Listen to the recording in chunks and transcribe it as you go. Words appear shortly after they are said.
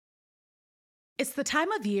It's the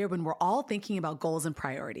time of year when we're all thinking about goals and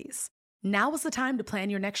priorities. Now is the time to plan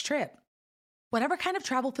your next trip. Whatever kind of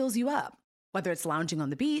travel fills you up, whether it's lounging on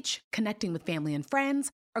the beach, connecting with family and friends,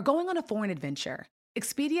 or going on a foreign adventure,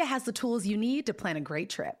 Expedia has the tools you need to plan a great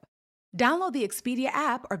trip. Download the Expedia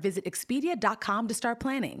app or visit Expedia.com to start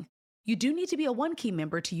planning. You do need to be a One-Key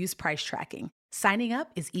member to use price tracking. Signing up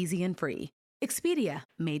is easy and free. Expedia,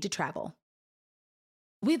 made to travel.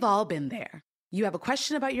 We've all been there. You have a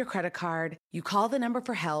question about your credit card, you call the number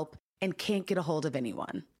for help, and can't get a hold of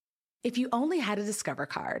anyone. If you only had a Discover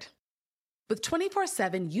card. With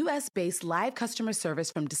 24/7 US-based live customer service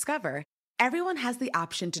from Discover, everyone has the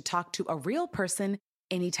option to talk to a real person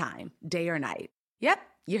anytime, day or night. Yep,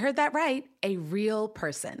 you heard that right, a real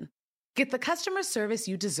person. Get the customer service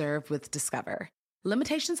you deserve with Discover.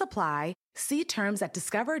 Limitations apply. See terms at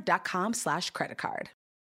discover.com/creditcard.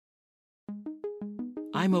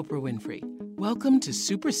 I'm Oprah Winfrey. Welcome to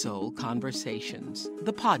Super Soul Conversations,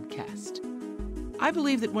 the podcast. I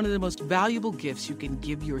believe that one of the most valuable gifts you can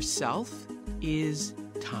give yourself is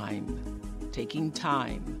time. Taking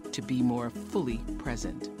time to be more fully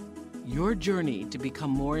present. Your journey to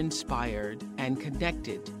become more inspired and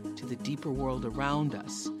connected to the deeper world around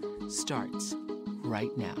us starts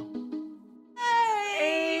right now.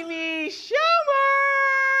 Amy Schumer!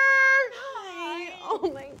 Hi.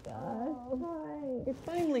 Oh my gosh. Hi. It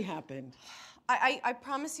finally happened. I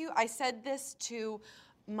promise you, I said this to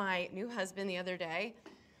my new husband the other day.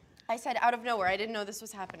 I said out of nowhere, I didn't know this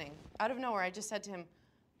was happening. Out of nowhere, I just said to him,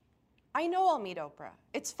 I know I'll meet Oprah.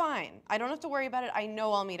 It's fine. I don't have to worry about it. I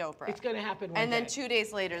know I'll meet Oprah. It's going to happen one And day. then 2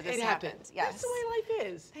 days later, this happened. Yes. That's the way life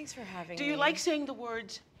is. Thanks for having me. Do you like saying the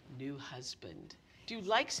words new husband? Do you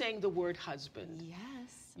like saying the word husband?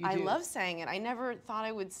 Yes. You I do. love saying it. I never thought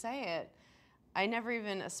I would say it. I never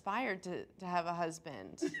even aspired to have a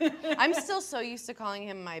husband. I'm still so used to calling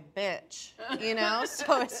him my bitch, you know?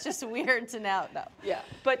 So it's just weird to now. No. Yeah,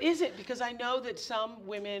 but is it? Because I know that some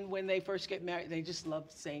women, when they first get married, they just love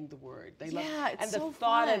saying the word. They love, Yeah, it's and so the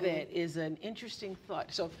thought of fun. it is an interesting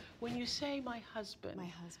thought. So when you say my husband,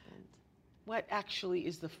 what actually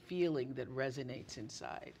is the feeling that resonates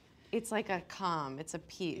inside? It's like a calm. It's a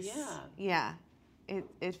peace. Yeah. Yeah.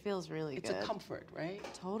 It feels really It's good. a comfort, right?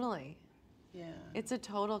 Totally. Yeah. It's a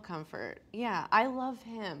total comfort. Yeah, I love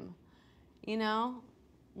him. You know?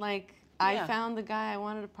 Like, Yeah. I found the guy I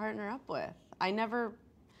wanted to partner up with.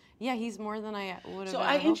 He's more than I would have So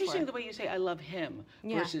hoped interesting for. the way you say I love him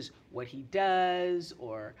Yeah. versus what he does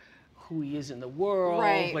or who he is in the world,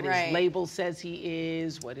 Right, what right. his label says he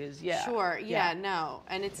is, what his, Sure, no.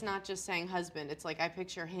 And it's not just saying husband. It's like I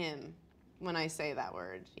picture him when I say that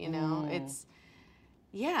word, you know? It's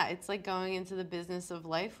like going into the business of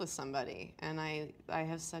life with somebody. And I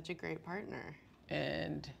have such a great partner.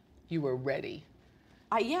 And you were ready.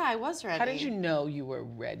 I was ready. How did you know you were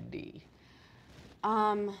ready?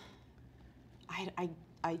 I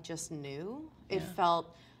just knew. It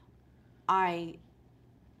felt, I'd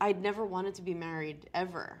never wanted to be married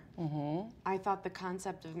ever. Mm-hmm. I thought the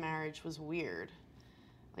concept of marriage was weird.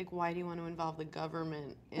 Like, why do you want to involve the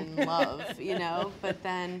government in love, you know? But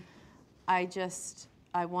then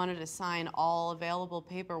I wanted to sign all available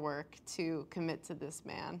paperwork to commit to this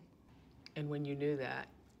man. And when you knew that?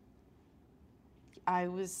 I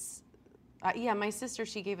was, my sister,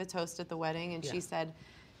 she gave a toast at the wedding, and she said,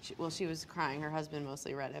 she was crying. Her husband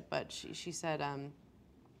mostly read it, but she said,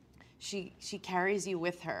 she carries you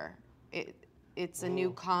with her. It's a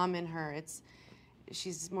new calm in her.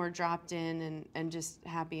 She's more dropped in and just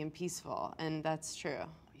happy and peaceful, and that's true.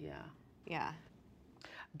 Yeah. Yeah.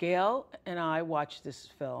 Gail and I watched this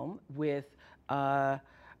film with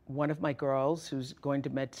one of my girls who's going to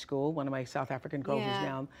med school, one of my South African girls who's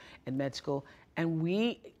now in med school, and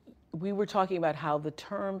we were talking about how the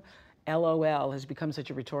term LOL has become such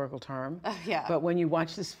a rhetorical term. Yeah. But when you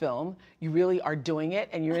watch this film, you really are doing it,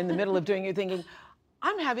 and you're in the middle of doing it, thinking,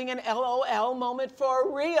 I'm having an LOL moment for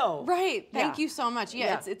real. Right. Thank you so much.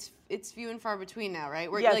 Yeah, it's few and far between now, right?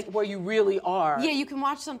 Where, yes, where you really are. Yeah, you can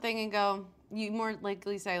watch something and go, you more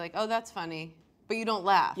likely say like, oh, that's funny, but you don't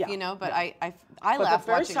laugh, you know? But I laugh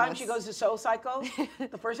the first watching time this. she goes to Soul Cycle,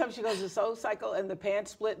 and the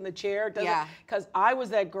pants split in the chair, because I was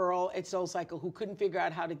that girl at Soul Cycle who couldn't figure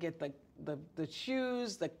out how to get the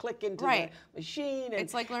shoes, the click into the machine. And,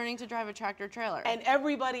 it's like learning to drive a tractor trailer. And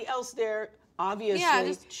everybody else there obviously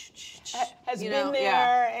has been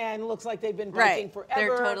there and looks like they've been breaking forever.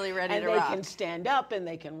 They're totally ready to rock. And they can stand up and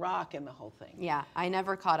they can rock and the whole thing. Yeah, I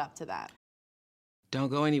never caught up to that. Don't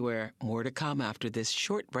go anywhere. More to come after this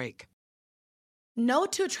short break. No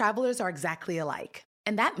two travelers are exactly alike,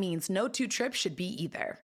 and that means no two trips should be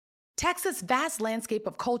either. Texas' vast landscape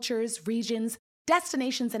of cultures, regions,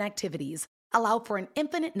 destinations, and activities allow for an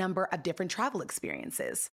infinite number of different travel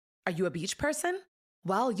experiences. Are you a beach person?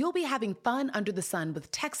 Well, you'll be having fun under the sun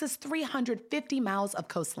with Texas' 350 miles of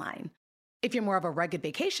coastline. If you're more of a rugged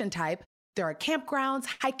vacation type, there are campgrounds,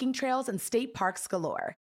 hiking trails, and state parks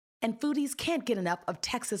galore. And foodies can't get enough of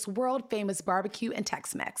Texas' world-famous barbecue and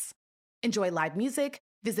Tex-Mex. Enjoy live music,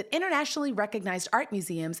 visit internationally recognized art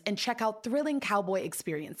museums, and check out thrilling cowboy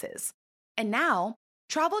experiences. And now,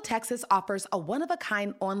 Travel Texas offers a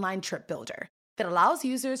one-of-a-kind online trip builder that allows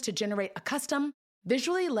users to generate a custom,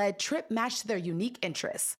 visually led trip matched to their unique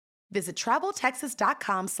interests. Visit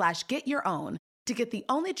traveltexas.com/getyourown to get the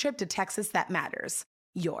only trip to Texas that matters,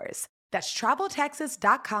 yours. That's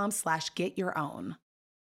traveltexas.com/getyourown.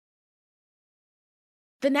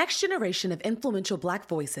 The next generation of influential Black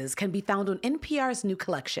voices can be found on NPR's new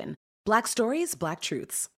collection, Black Stories, Black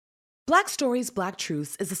Truths. Black Stories, Black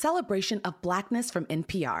Truths is a celebration of Blackness from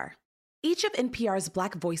NPR. Each of NPR's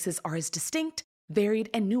Black voices are as distinct,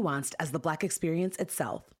 varied, and nuanced as the Black experience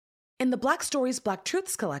itself. In the Black Stories, Black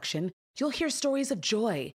Truths collection, you'll hear stories of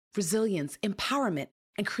joy, resilience, empowerment,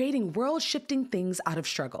 and creating world-shifting things out of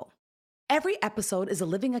struggle. Every episode is a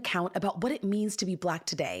living account about what it means to be Black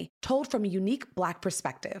today, told from a unique Black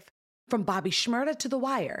perspective. From Bobby Shmurda to The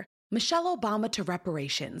Wire, Michelle Obama to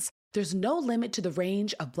reparations, there's no limit to the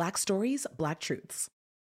range of Black stories, Black truths.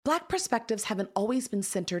 Black perspectives haven't always been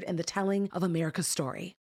centered in the telling of America's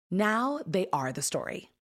story. Now they are the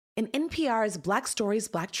story. In NPR's Black Stories,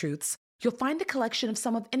 Black Truths, you'll find a collection of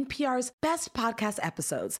some of NPR's best podcast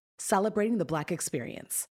episodes celebrating the Black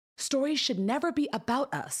experience. Stories should never be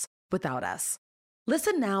about us without us.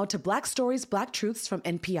 Listen now to Black Stories, Black Truths from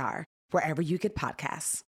NPR, wherever you get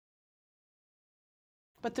podcasts.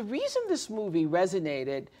 But the reason this movie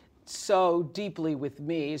resonated so deeply with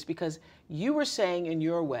me is because you were saying in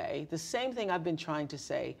your way the same thing I've been trying to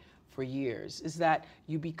say for years, is that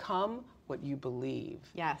you become what you believe.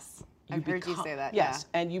 Yes. I've heard you say that. Yes,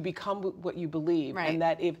 yeah. And you become what you believe. Right. And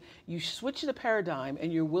that if you switch the paradigm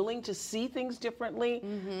and you're willing to see things differently,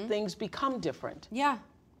 things become different. Yeah.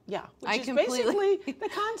 Yeah, which is basically the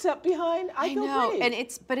concept behind I Feel know. Pretty. And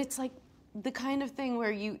it's like the kind of thing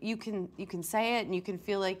where you can say it and you can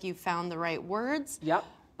feel like you found the right words. Yep.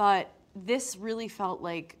 But this really felt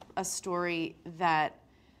like a story that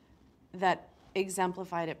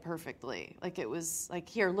exemplified it perfectly. Like it was like,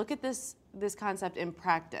 here, look at this concept in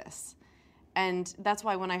practice. And that's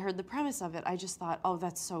why when I heard the premise of it, I just thought, oh,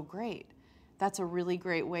 that's so great. That's a really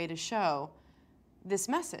great way to show this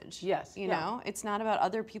message. Yes. You know, it's not about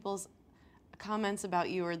other people's comments about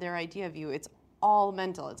you or their idea of you. It's all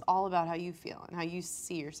mental. It's all about how you feel and how you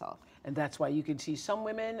see yourself. And that's why you can see some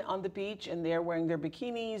women on the beach and they're wearing their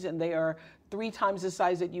bikinis and they are 3 times the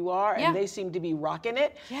size that you are and they seem to be rocking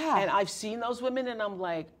it. Yeah. And I've seen those women and I'm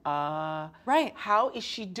like, right. How is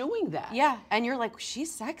she doing that? Yeah. And you're like,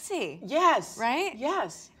 she's sexy. Yes. Right?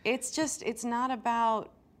 Yes. It's not about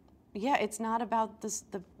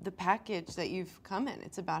the package that you've come in.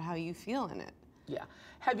 It's about how you feel in it. Yeah.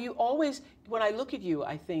 Have you always, when I look at you,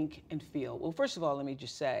 I think and feel, well, first of all, let me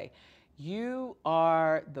just say, you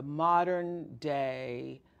are the modern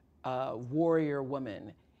day warrior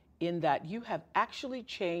woman in that you have actually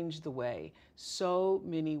changed the way so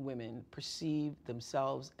many women perceive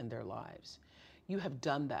themselves and their lives. You have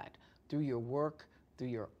done that through your work, through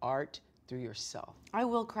your art, through yourself. I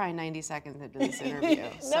will cry 90 seconds into this interview,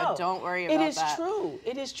 so don't worry about that. It is true.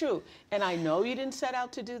 It is true. And I know you didn't set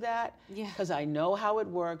out to do that because I know how it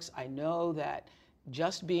works. I know that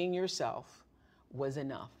just being yourself was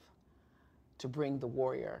enough to bring the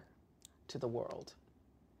warrior to the world.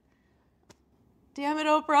 Damn it,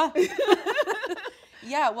 Oprah.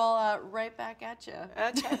 Yeah, well, right back at you.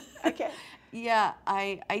 Okay. Yeah,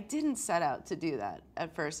 I didn't set out to do that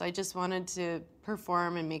at first. I just wanted to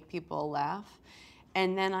perform and make people laugh.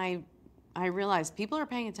 And then I realized people are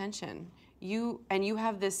paying attention. You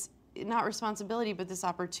have this, not responsibility, but this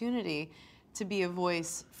opportunity to be a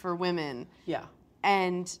voice for women. Yeah.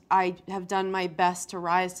 And I have done my best to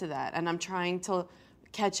rise to that. And I'm trying to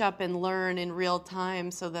catch up and learn in real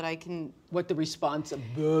time so that I can... What the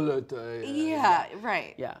responsibility is. Yeah,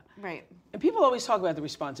 right. Yeah. Right. And people always talk about the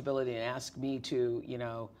responsibility and ask me to,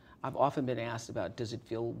 I've often been asked about, does it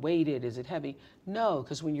feel weighted? Is it heavy? No,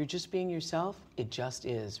 because when you're just being yourself, it just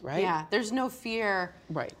is, right? Yeah, there's no fear.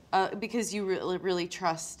 Right. Because you really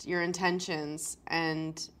trust your intentions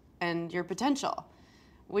and your potential,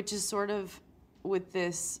 which is sort of with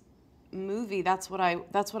this movie, that's what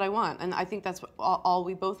I want. And I think that's what all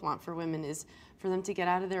we both want for women is for them to get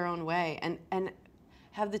out of their own way and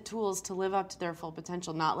have the tools to live up to their full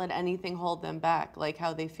potential, not let anything hold them back, like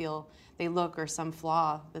how they feel they look or some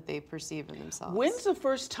flaw that they perceive in themselves. When's the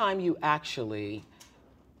first time you actually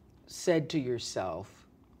said to yourself,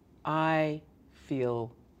 I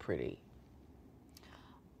feel pretty?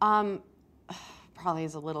 Probably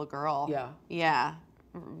as a little girl. Yeah. Yeah.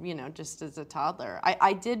 You know, just as a toddler.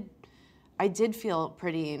 I did feel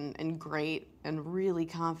pretty and great and really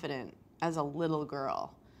confident as a little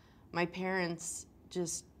girl. My parents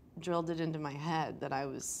just drilled it into my head that I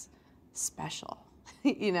was special,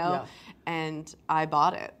 you know, Yeah. and I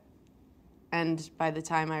bought it. And by the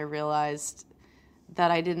time I realized that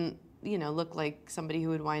I didn't, you know, look like somebody who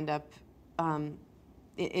would wind up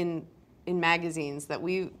in magazines that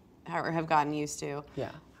we have gotten used to,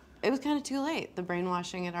 Yeah. it was kind of too late. The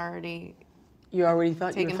brainwashing had already You already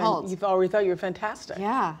thought taken hold. you already thought you were fantastic.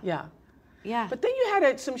 Yeah. Yeah. Yeah. But then you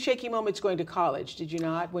had some shaky moments going to college, did you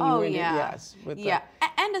not? When you were yes.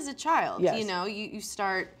 And as a child, Yes. you know, you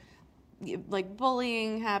start, like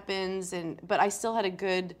bullying happens, but I still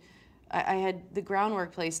had I had the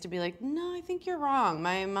groundwork placed to be like, no, I think you're wrong.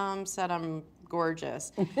 My mom said I'm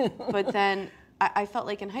gorgeous. But then I felt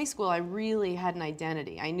like in high school I really had an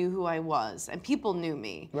identity. I knew who I was, and people knew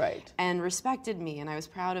me. Right. And respected me, and I was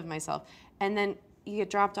proud of myself. And then you get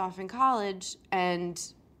dropped off in college, and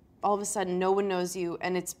all of a sudden no one knows you,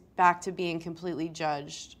 and it's back to being completely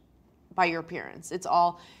judged by your appearance.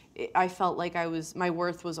 I felt like my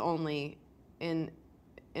worth was only in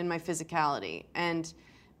my physicality. And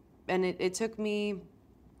it took me,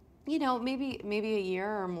 you know, maybe a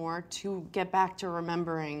year or more to get back to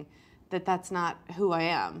remembering that that's not who I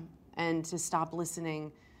am, and to stop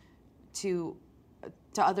listening to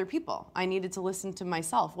other people. I needed to listen to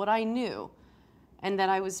myself, what I knew, and that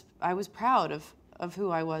I was proud of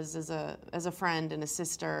who I was as a friend and a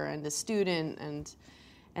sister and a student and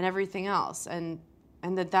everything else, and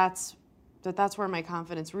that's where my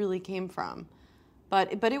confidence really came from.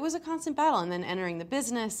 But it was a constant battle, and then entering the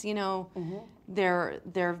business, you know, there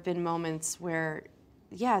have been moments where,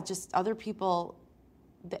 yeah, just other people.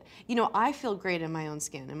 You know, I feel great in my own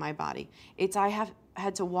skin, in my body. I have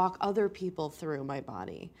had to walk other people through my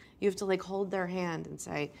body. You have to like hold their hand and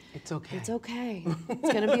say, it's okay. It's okay.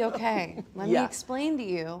 It's going to be okay. Let me explain to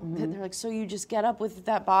you. And they're like, so you just get up with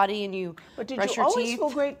that body and you But did brush you your always teeth?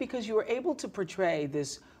 feel great because you were able to portray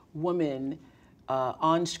this woman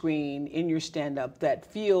on screen in your stand-up that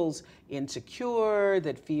feels insecure,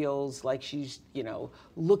 that feels like she's, you know,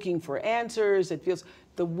 looking for answers, that feels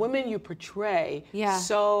the woman you portray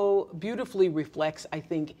so beautifully reflects, I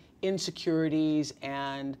think, insecurities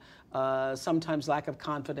and sometimes lack of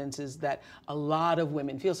confidences that a lot of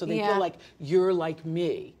women feel. So they feel like you're like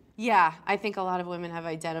me. Yeah, I think a lot of women have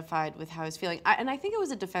identified with how I was feeling, and I think it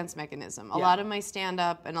was a defense mechanism. A lot of my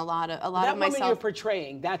stand-up and a lot of That myself. woman you're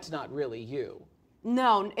portraying, that's not really you.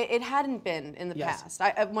 No, it hadn't been in the past.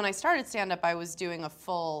 When I started stand-up, I was doing a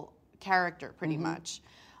full character, pretty much.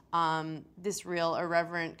 This real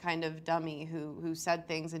irreverent kind of dummy who said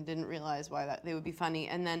things and didn't realize why they would be funny.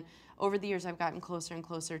 And then over the years, I've gotten closer and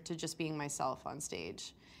closer to just being myself on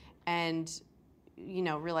stage, and you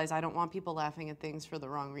know, realize I don't want people laughing at things for the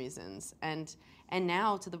wrong reasons. And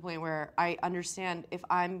now to the point where I understand if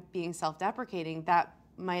I'm being self-deprecating, that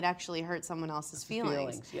might actually hurt someone else's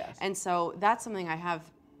feelings. Yes. And so that's something I have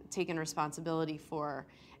taken responsibility for.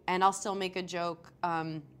 And I'll still make a joke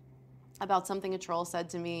about something a troll said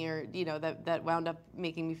to me, or you know, that wound up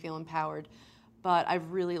making me feel empowered. But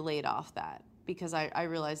I've really laid off that because I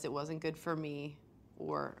realized it wasn't good for me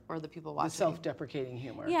or the people watching. The self-deprecating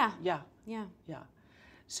humor. Yeah. Yeah. Yeah. Yeah.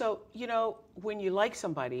 So, you know, when you like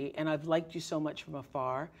somebody, and I've liked you so much from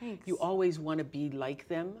afar, Thanks. you always want to be like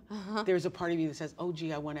them. There's a part of you that says, oh,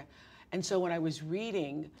 gee, I want to. And so when I was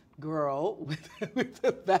reading Girl with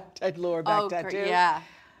the lower back tattoo, yeah.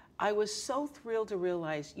 I was so thrilled to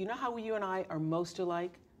realize, you know how you and I are most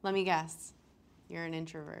alike? Let me guess. You're an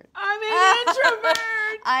introvert. I'm an introvert!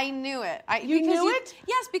 I knew it. You knew it?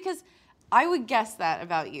 Yes, because I would guess that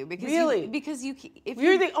about you. Because Really?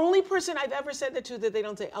 You're the only person I've ever said that to that they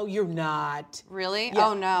don't say, "Oh, you're not." Really? Yeah,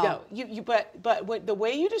 Oh no. No, but the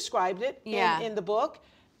way you described it in the book,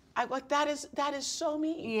 I like that is so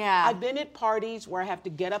me. Yeah. I've been at parties where I have to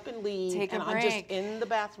get up and leave, Take a and I'm just break. in the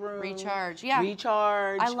bathroom. Recharge. Yeah.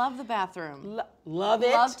 Recharge. I love the bathroom. Love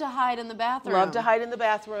it. Love to hide in the bathroom. Love to hide in the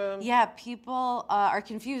bathroom. Yeah, people are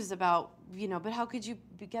confused about, you know, but how could you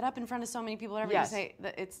get up in front of so many people every day? Yes. Say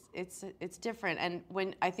that it's different. And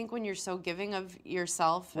when you're so giving of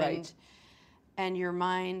yourself Right. and your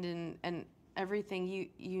mind and everything,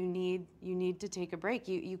 you need to take a break.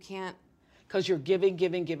 You can't. Because you're giving.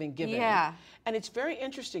 Yeah. And it's very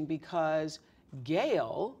interesting because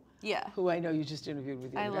Gail, Yeah. who I know you just interviewed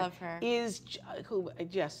with you. I love her. Is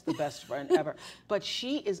yes, the best friend ever. But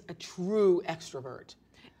she is a true extrovert.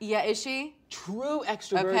 Yeah, is she? True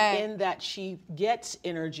extrovert in that she gets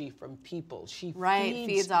energy from people. She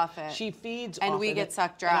feeds off it. She feeds and off we it. get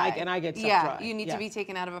sucked dry. And I get sucked dry. Yeah, you need to be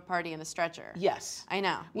taken out of a party in a stretcher. Yes. I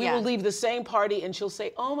know. We will leave the same party and she'll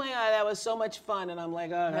say, "Oh my God, that was so much fun." And I'm like,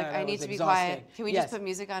 "Oh, like, I need to be quiet. Can we just put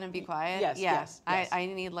music on and be quiet?" Yes. I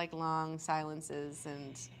need like long silences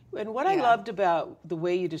and what I loved about the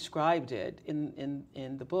way you described it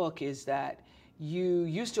in the book is that you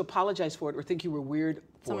used to apologize for it or think you were weird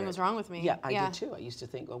for something was wrong with me. Yeah, I did too. I used to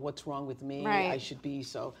think, well, what's wrong with me? Right. I should be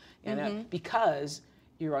so. And because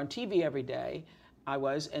you're on TV every day,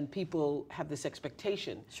 and people have this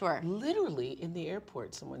expectation. Sure. Literally in the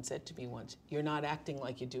airport, someone said to me once, "You're not acting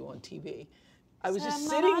like you do on TV." I was just I'm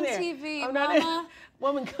sitting not on there. TV, I'm Mama. not.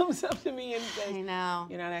 Woman comes up to me and says, I know.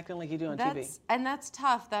 "You're not acting like you do on TV." And that's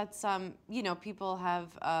tough. That's people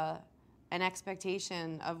have an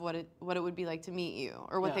expectation of what it would be like to meet you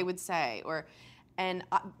or what they would say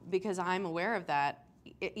because I'm aware of that.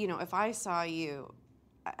 If I saw you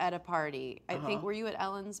at a party, I think were you at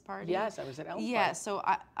Ellen's party? Yes, I was at Ellen's party. Yeah, so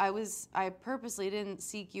I purposely didn't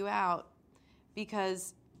seek you out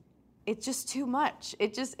because it's just too much.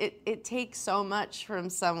 It takes so much from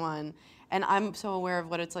someone, and I'm so aware of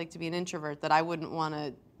what it's like to be an introvert that I wouldn't want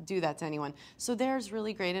to do that to anyone. So there's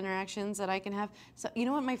really great interactions that I can have. So you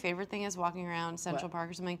know what my favorite thing is walking around Central Park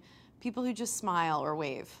or something? People who just smile or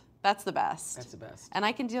wave. That's the best. That's the best. And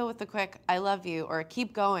I can deal with the quick "I love you" or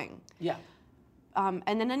 "keep going." Yeah. And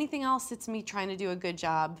then anything else, it's me trying to do a good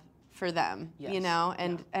job for them,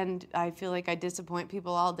 and I feel like I disappoint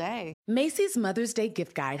people all day. Macy's Mother's Day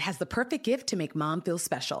gift guide has the perfect gift to make mom feel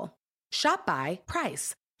special. Shop by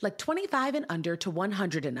price, like 25 and under to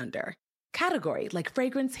 100 and under. Category, like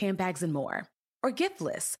fragrance, handbags, and more. Or gift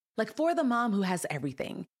lists, like for the mom who has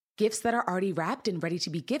everything. Gifts that are already wrapped and ready to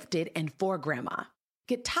be gifted and for grandma.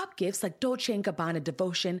 Get top gifts like Dolce & Gabbana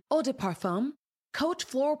Devotion, Eau de Parfum, Coach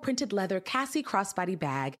floral printed leather Cassie crossbody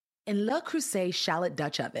bag, and Le Creuset shallot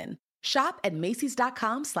Dutch oven. Shop at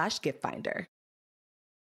Macys.com/giftfinder.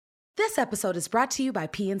 This episode is brought to you by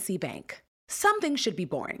PNC Bank. Some things should be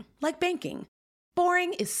boring, like banking.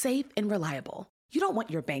 Boring is safe and reliable. You don't want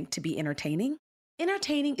your bank to be entertaining.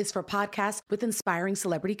 Entertaining is for podcasts with inspiring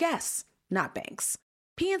celebrity guests, not banks.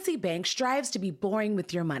 PNC Bank strives to be boring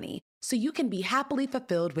with your money, so you can be happily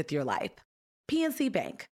fulfilled with your life. PNC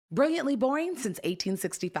Bank, brilliantly boring since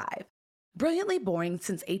 1865. Brilliantly boring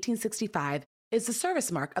since 1865 is the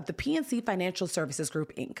service mark of the PNC Financial Services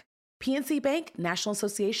Group, Inc. PNC Bank, National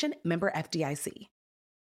Association, member FDIC.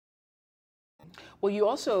 Well, you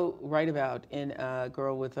also write about, in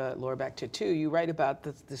Girl with a Lower Back Tattoo, you write about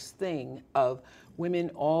this thing of women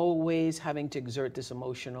always having to exert this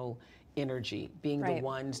emotional energy, being the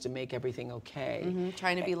ones to make everything okay.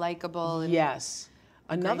 Trying to be likable. And yes.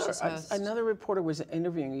 Another reporter was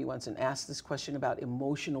interviewing you once and asked this question about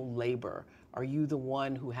emotional labor. Are you the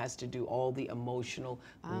one who has to do all the emotional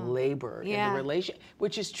labor in the relation?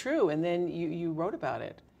 Which is true, and then you wrote about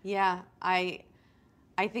it. Yeah,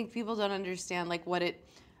 I think people don't understand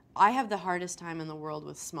I have the hardest time in the world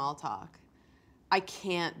with small talk. I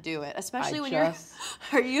can't do it, especially when you're.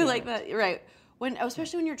 Are you like that? Right.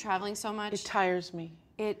 Especially when you're traveling so much. It tires me.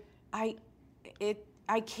 I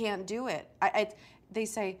can't do it. They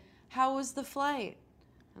say, "How was the flight?"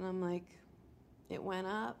 And I'm like, "It went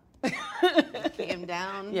up, came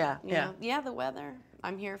down." Yeah, the weather.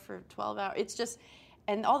 I'm here for 12 hours. It's just,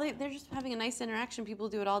 and they're just having a nice interaction. People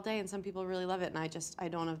do it all day, and some people really love it, and I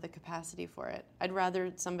don't have the capacity for it. I'd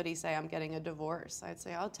rather somebody say, "I'm getting a divorce." I'd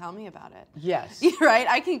say, "Oh, tell me about it." Yes. Right?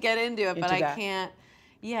 I can get into it, but I can't.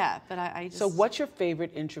 Yeah, but I just. So what's your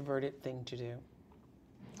favorite introverted thing to do?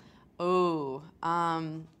 Oh,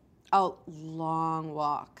 a long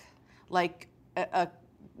walk, like a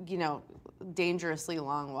dangerously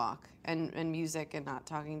long walk, and music and not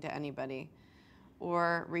talking to anybody,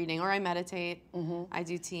 or reading, or I meditate. I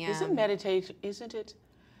do TM. Isn't meditation? Isn't it?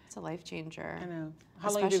 It's a life changer. I know.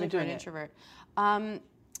 How long have you been doing it? Especially for an introvert.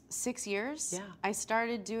 6 years. Yeah. I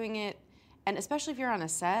started doing it, and especially if you're on a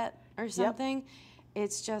set or something,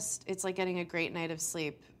 it's like getting a great night of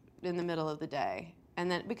sleep in the middle of the day. And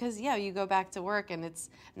then, because, you go back to work, and it's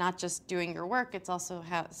not just doing your work, it's also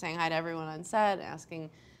saying hi to everyone on set, asking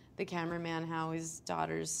the cameraman how his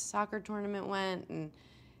daughter's soccer tournament went, and,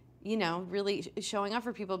 really showing up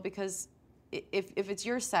for people, because if it's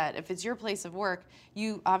your set, if it's your place of work,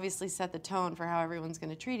 you obviously set the tone for how everyone's going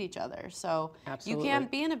to treat each other. So Absolutely. You can't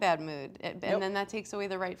be in a bad mood. And then that takes away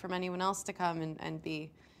the right from anyone else to come and be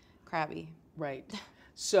crabby. Right.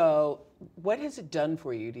 So what has it done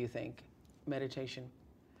for you, do you think, meditation?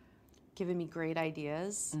 Given me great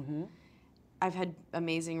ideas. I've had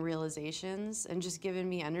amazing realizations and just given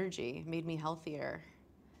me energy, made me healthier.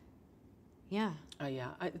 Yeah.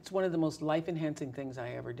 It's one of the most life-enhancing things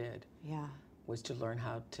I ever did. Yeah. Was to learn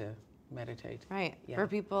how to meditate. Right. Yeah. For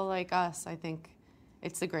people like us, I think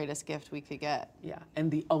it's the greatest gift we could get. Yeah,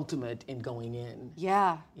 and the ultimate in going in.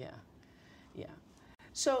 Yeah. Yeah.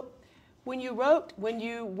 So when you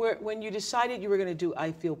decided you were going to do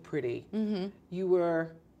I Feel Pretty, you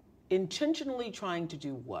were intentionally trying to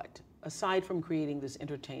do what? Aside from creating this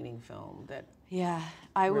entertaining film that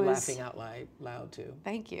we're laughing out loud to.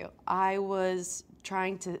 Thank you. I was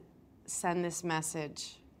trying to send this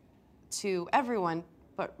message to everyone,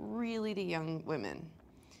 but really to young women.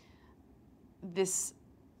 This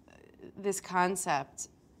concept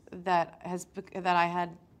that I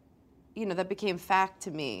had, that became fact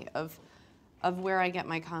to me of where I get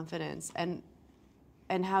my confidence and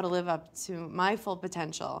how to live up to my full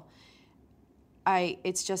potential.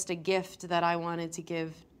 It's just a gift that I wanted to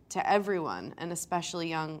give to everyone, and especially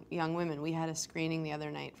young women. We had a screening the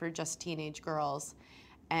other night for just teenage girls,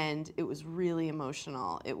 and it was really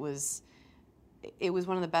emotional. It was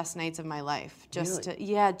one of the best nights of my life.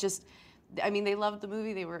 I mean, they loved the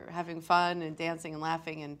movie. They were having fun and dancing and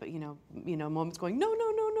laughing, but moments going no,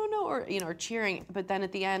 or cheering. But then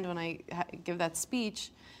at the end, when I give that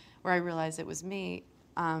speech, where I realized it was me,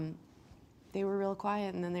 they were real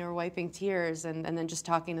quiet, and then they were wiping tears, and then just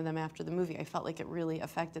talking to them after the movie. I felt like it really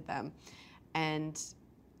affected them, and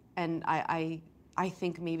I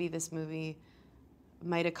think maybe this movie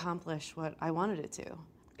might accomplish what I wanted it to.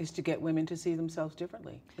 Is to get women to see themselves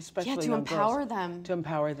differently, especially to young empower girls. them. To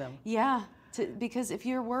empower them. Yeah, because if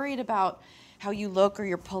you're worried about how you look or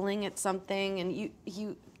you're pulling at something, and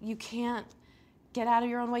you can't get out of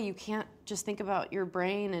your own way, you can't just think about your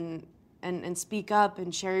brain and speak up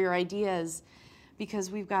and share your ideas, because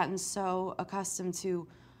we've gotten so accustomed to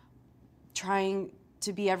trying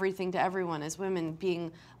to be everything to everyone as women,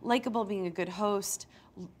 being likable, being a good host,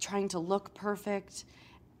 trying to look perfect.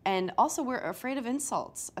 And also, we're afraid of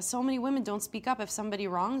insults. So many women don't speak up if somebody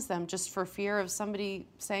wrongs them just for fear of somebody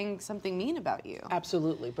saying something mean about you.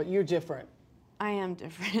 Absolutely, but you're different. I am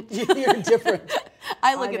different. You're different.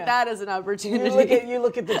 I look at that as an opportunity. You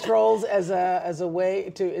look at the trolls as a way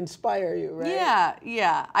to inspire you, right?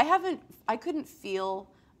 Yeah. I couldn't feel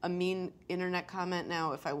a mean internet comment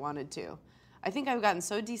now if I wanted to. I think I've gotten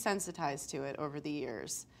so desensitized to it over the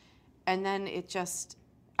years. And then it just,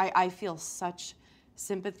 I feel such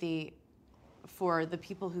sympathy for the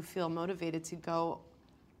people who feel motivated to go.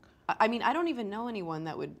 I mean, I don't even know anyone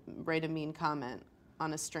that would write a mean comment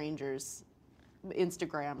on a stranger's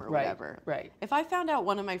Instagram or whatever. Right. If I found out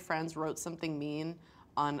one of my friends wrote something mean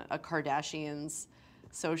on a Kardashian's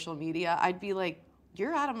social media, I'd be like,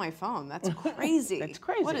 you're out of my phone. That's crazy. That's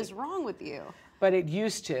crazy. What is wrong with you? But it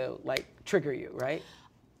used to trigger you, right?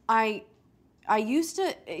 It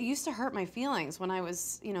used to hurt my feelings when I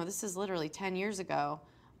was, this is literally 10 years ago.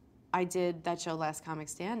 I did that show Last Comic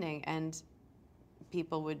Standing, and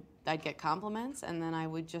I'd get compliments, and then I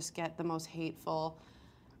would just get the most hateful,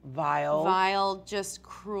 vile, just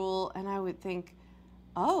cruel, and I would think,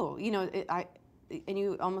 oh, and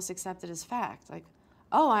you almost accept it as fact, like,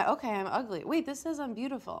 oh, okay, I'm ugly. Wait, this says I'm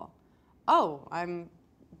beautiful. Oh, I'm,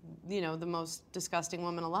 the most disgusting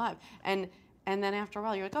woman alive. And then after a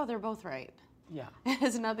while, you're like, oh, they're both right. Yeah. It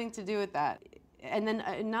has nothing to do with that. And then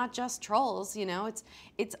not just trolls,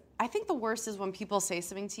 it's. I think the worst is when people say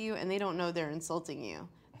something to you and they don't know they're insulting you.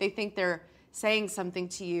 They think they're saying something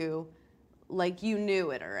to you like you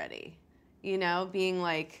knew it already. Being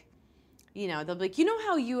like, they'll be like,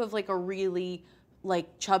 how you have like a really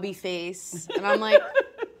like chubby face, and I'm like,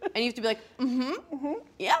 and you have to be like,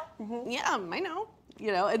 yeah, I know.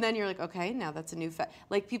 And then you're like, okay, now that's a new fact.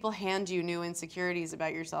 Like, people hand you new insecurities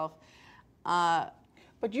about yourself.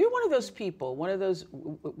 But you're one of those people,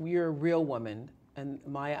 you're a real woman. And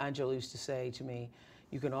Maya Angelou used to say to me,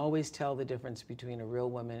 you can always tell the difference between a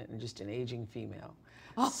real woman and just an aging female.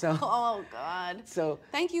 Oh God. So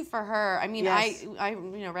thank you for her. I mean, yes. I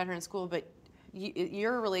read her in school, but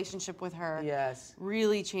your relationship with her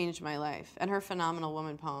really changed my life. And her Phenomenal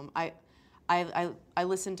Woman poem, I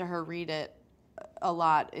listened to her read it a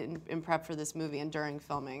lot in prep for this movie and during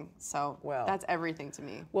filming. So that's everything to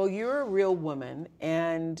me. Well, you're a real woman,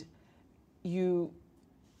 and you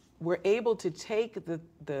were able to take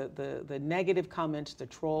the negative comments, the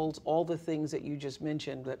trolls, all the things that you just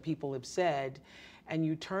mentioned that people have said, and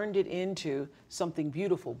you turned it into something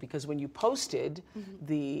beautiful, because when you posted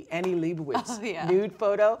the Annie Leibovitz nude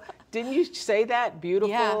photo, didn't you say that?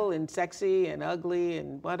 Beautiful and sexy and ugly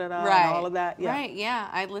and and all of that? Yeah. Right, yeah.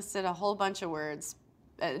 I listed a whole bunch of words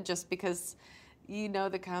just because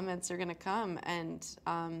the comments are going to come. And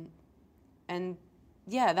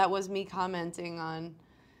yeah, that was me commenting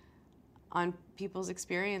on people's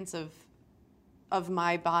experience of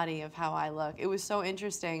my body, of how I look. It was so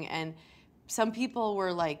interesting. And some people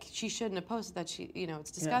were like, she shouldn't have posted that,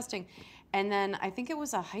 it's disgusting. Yeah. And then I think it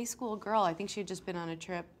was a high school girl, I think she had just been on a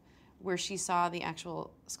trip where she saw the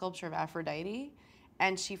actual sculpture of Aphrodite,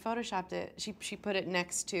 and she photoshopped it, she put it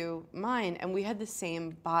next to mine, and we had the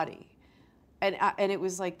same body. And it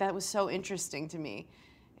was like, that was so interesting to me.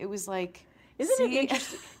 It was like, isn't it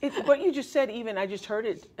interesting? What you just said, even I just heard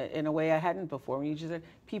it in a way I hadn't before. When you just said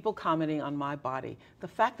people commenting on my body, the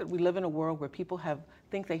fact that we live in a world where people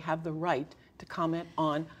think they have the right to comment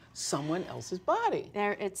on someone else's body.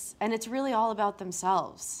 It's really all about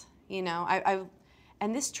themselves,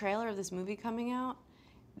 and this trailer of this movie coming out,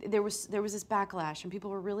 there was this backlash, and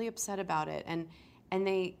people were really upset about it, and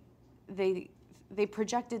they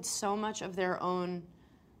projected so much of their own.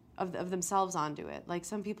 Of themselves onto it. Like,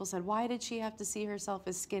 some people said, why did she have to see herself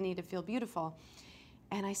as skinny to feel beautiful?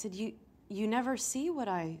 And I said, you never see what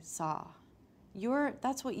I saw.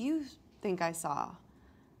 That's what you think I saw.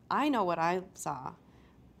 I know what I saw.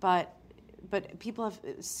 But people have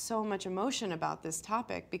so much emotion about this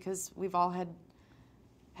topic because we've all had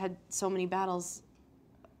so many battles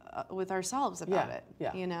with ourselves about it,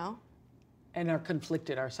 And are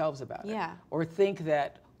conflicted ourselves about it. Yeah. Or think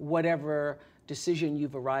that whatever decision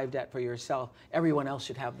you've arrived at for yourself, everyone else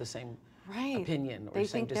should have the same opinion or they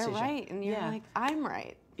same think decision. They're right, and you're like, I'm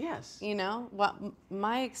right. Yes. What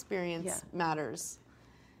my experience matters.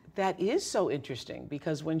 That is so interesting,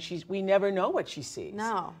 because we never know what she sees.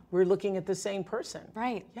 No. We're looking at the same person.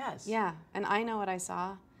 Right. Yes. Yeah, and I know what I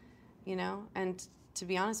saw, and to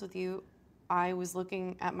be honest with you, I was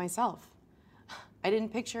looking at myself. I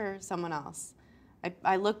didn't picture someone else.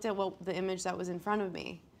 I looked at the image that was in front of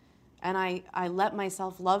me. And I let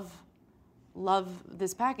myself love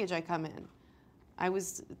this package I come in. I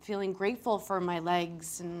was feeling grateful for my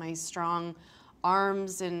legs and my strong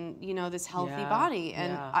arms and, this healthy body.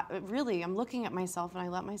 And I'm looking at myself, and I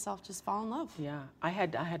let myself just fall in love. Yeah, I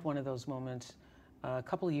had one of those moments a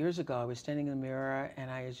couple of years ago. I was standing in the mirror, and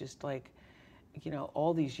I was just like,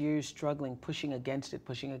 all these years struggling, pushing against it.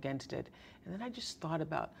 And then I just thought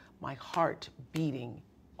about my heart beating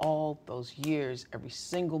all those years, every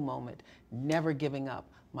single moment, never giving up,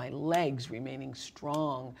 my legs remaining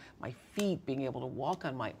strong, my feet being able to walk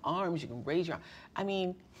on my arms, you can raise your arm. I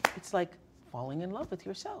mean, it's like falling in love with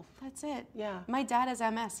yourself. That's it. Yeah. My dad has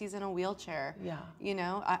MS, he's in a wheelchair. Yeah.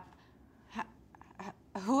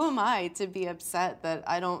 Who am I to be upset that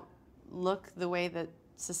I don't look the way that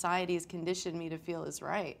society has conditioned me to feel is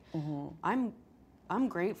right? Mm-hmm. I'm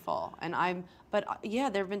grateful, but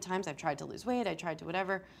there have been times I've tried to lose weight, I tried to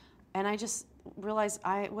whatever, and I just realized,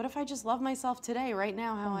 what if I just love myself today, right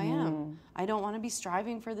now, how I am? I don't want to be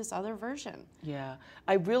striving for this other version. Yeah,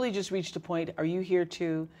 I really just reached a point, are you here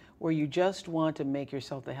too, where you just want to make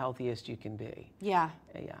yourself the healthiest you can be? Yeah.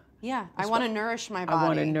 Yeah. Yeah, I want to nourish my body. I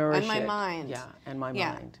want to nourish and my mind. Yeah, and my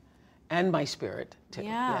mind. And my spirit too.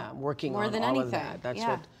 Yeah. I'm working more on than all anything. of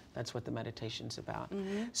that. That's what the meditation's about.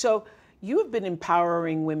 Mm-hmm. So you have been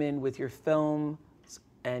empowering women with your film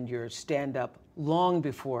and your stand-up long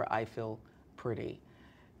before I Feel Pretty.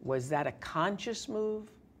 Was that a conscious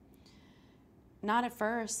move? Not at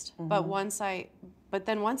first, but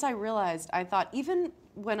then once I realized, I thought, even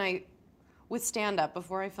with stand-up,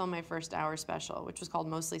 before I filmed my first hour special, which was called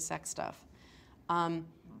Mostly Sex Stuff,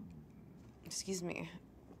 excuse me,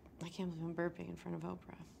 I can't believe I'm burping in front of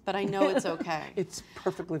Oprah, but I know it's okay. It's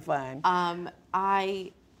perfectly fine.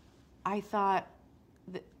 I thought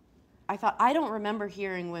I don't remember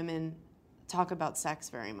hearing women talk about sex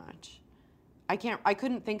very much. I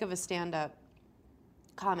couldn't think of a stand-up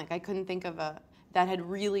comic. I couldn't think of that had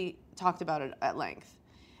really talked about it at length.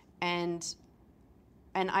 And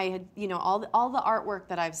I had, all the artwork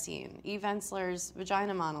that I've seen, Eve Ensler's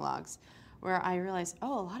vagina monologues, where I realized, a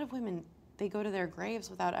lot of women, they go to their graves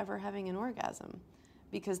without ever having an orgasm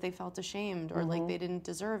because they felt ashamed or like they didn't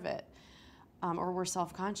deserve it. Or were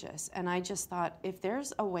self-conscious. And I just thought, if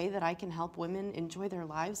there's a way that I can help women enjoy their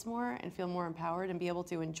lives more and feel more empowered and be able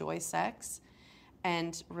to enjoy sex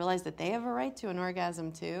and realize that they have a right to an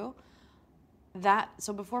orgasm too,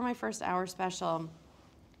 so before my first hour special,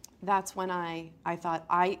 that's when I thought,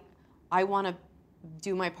 I want to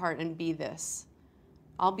do my part and be this.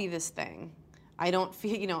 I'll be this thing. I don't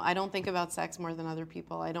feel, you know, I don't think about sex more than other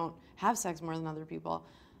people. I don't have sex more than other people.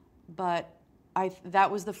 But that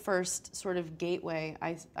was the first sort of gateway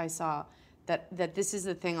I saw that this is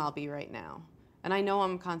the thing I'll be right now. And I know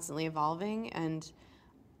I'm constantly evolving and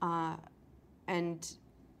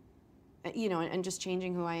you know, and just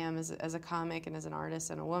changing who I am as a comic and as an artist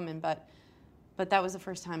and a woman. But that was the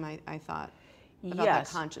first time I thought about that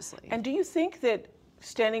consciously. And do you think that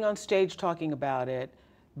standing on stage talking about it,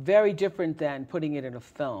 very different than putting it in a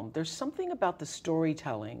film, there's something about the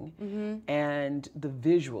storytelling and the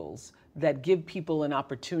visuals that give people an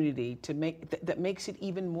opportunity to that makes it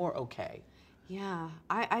even more okay? Yeah,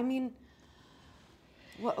 I mean,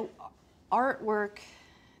 well, artwork,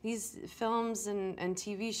 these films and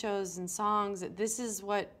TV shows and songs, this is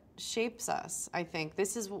what shapes us, I think.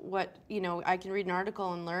 This is what, you know, I can read an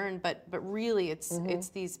article and learn, but really it's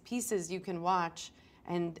these pieces you can watch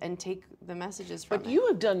and take the messages from it. But you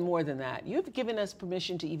have done more than that. You have given us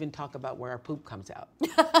permission to even talk about where our poop comes out.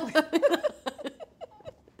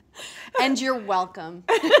 And you're welcome.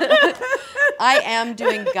 I am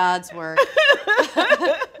doing God's work.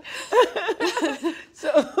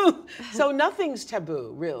 So nothing's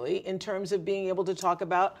taboo, really, in terms of being able to talk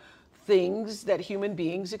about things that human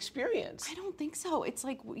beings experience. I don't think so. It's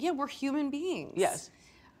like, yeah, we're human beings. Yes.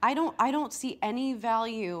 I don't see any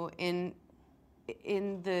value in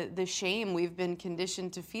the shame we've been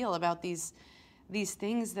conditioned to feel about these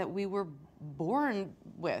things that we were born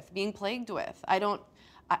with, being plagued with.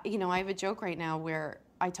 You know, I have a joke right now where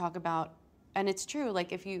I talk about, and it's true,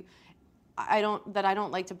 like I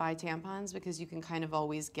don't like to buy tampons because you can kind of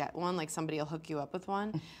always get one, like somebody will hook you up with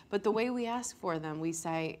one. But the way we ask for them, I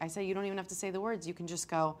say, you don't even have to say the words. You can just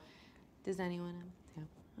go, does anyone have a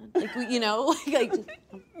tampon? Like, you know, like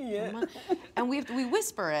yeah. And we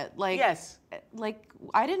whisper it, like, yes. Like,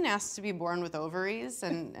 I didn't ask to be born with ovaries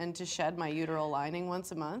and to shed my uteral lining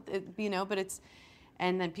once a month, you know, but it's,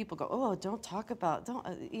 and then people go, oh, don't,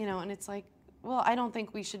 you know, and it's like, well, I don't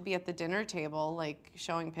think we should be at the dinner table, like,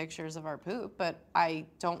 showing pictures of our poop, but I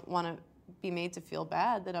don't want to be made to feel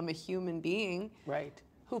bad that I'm a human being. Right.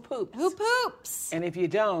 Who poops? Who poops? And if you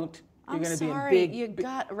don't, you're going to be in big...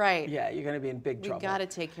 Right. Yeah, you're going to be in big trouble. We got to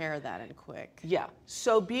take care of that and quick. Yeah.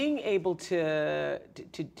 So being able to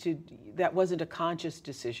that wasn't a conscious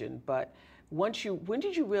decision, but when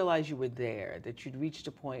did you realize you were there, that you'd reached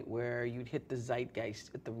a point where you'd hit the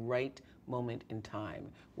zeitgeist at the right moment in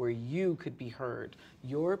time, where you could be heard,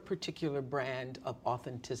 your particular brand of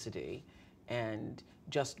authenticity and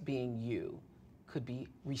just being you could be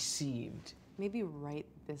received? Maybe right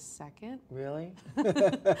this second. Really?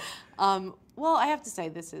 Well, I have to say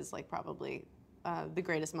this is like probably the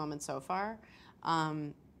greatest moment so far.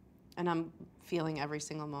 And I'm feeling every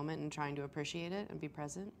single moment and trying to appreciate it and be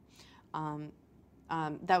present.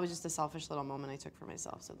 That was just a selfish little moment I took for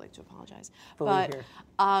myself, so I'd like to apologize. But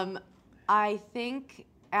I think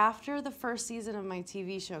after the first season of my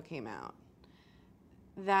TV show came out,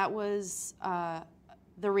 that was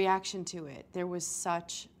the reaction to it. There was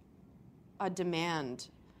such a demand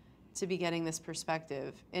to be getting this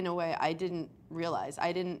perspective in a way I didn't realize.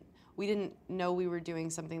 We didn't know we were doing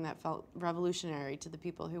something that felt revolutionary to the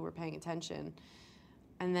people who were paying attention.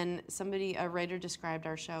 And then a writer described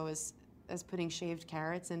our show as putting shaved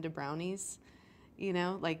carrots into brownies. You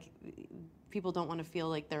know, like, people don't want to feel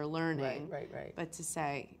like they're learning. Right. But to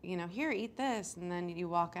say, you know, here, eat this, and then you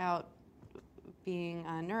walk out being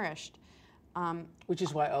nourished. Which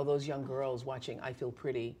is why all those young girls watching I Feel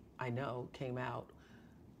Pretty, I Know, came out,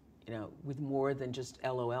 you know, with more than just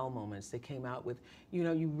LOL moments. They came out with, you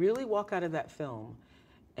know, you really walk out of that film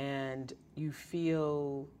and you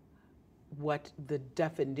feel what the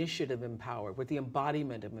definition of empower, what the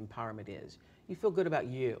embodiment of empowerment is. You feel good about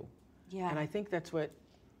you. Yeah. And I think that's what,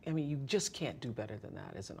 I mean, you just can't do better than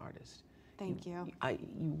that as an artist. Thank you. You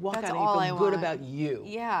walk That's out all and you I feel good want. about you.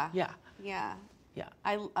 Yeah. Yeah. Yeah. Yeah.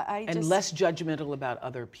 I and just, less judgmental about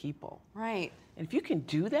other people. Right. And if you can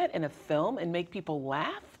do that in a film and make people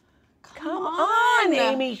laugh, come on,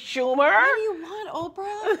 Amy Schumer. What do you want,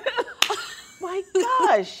 Oprah? My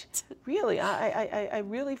gosh, really, I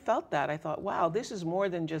really felt that. I thought, wow, this is more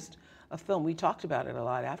than just a film. We talked about it a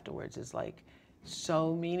lot afterwards. It's like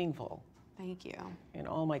so meaningful. Thank you. And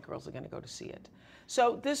all my girls are going to go to see it.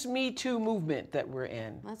 So this Me Too movement that we're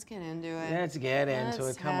in. Let's get into it. Let's get into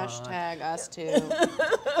it. Come on. Hashtag us too.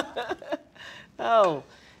 Oh,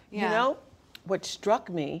 Yeah. you know, what struck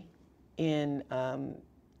me in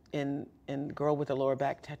Girl with the Lower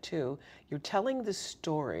Back Tattoo, you're telling the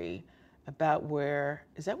story about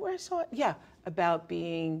is that where I saw it? Yeah, about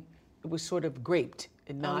it was sort of graped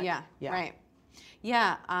and not. Oh, yeah, right.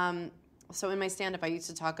 Yeah, so in my stand-up, I used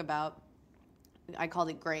to talk about I called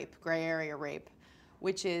it GRAPE, gray area rape,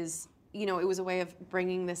 which is, you know, it was a way of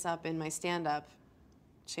bringing this up in my stand-up,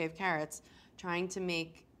 Shaved Carrots, trying to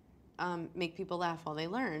make people laugh while they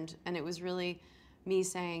learned. And it was really me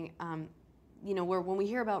saying, you know, when we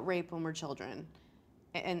hear about rape when we're children,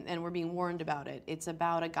 and we're being warned about it, it's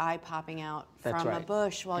about a guy popping out from a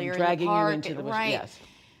bush while you're in the park. Dragging you into the bush, right. yes.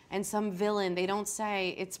 And some villain, they don't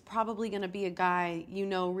say, it's probably going to be a guy you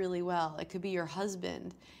know really well. It could be your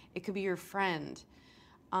husband. It could be your friend.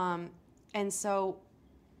 And so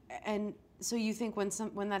you think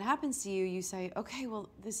when that happens to you, you say, okay, well,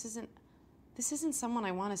 this isn't someone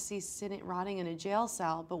I want to see rotting in a jail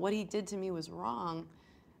cell, but what he did to me was wrong,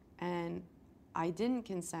 and I didn't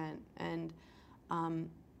consent. And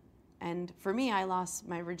for me, I lost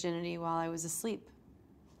my virginity while I was asleep,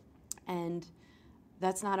 and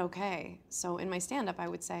that's not okay. So in my stand-up, I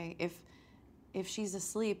would say, if she's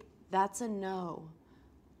asleep, that's a no.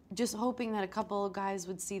 Just hoping that a couple of guys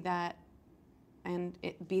would see that and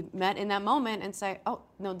it be met in that moment and say, oh,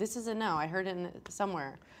 no, this is a no. I heard it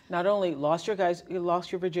somewhere. Not only you lost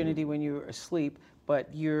your virginity when you were asleep, but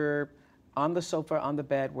you're on the sofa, on the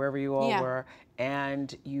bed, wherever you all were,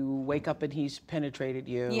 and you wake up and he's penetrated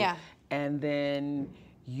you. Yeah. And then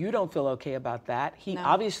you don't feel okay about that. He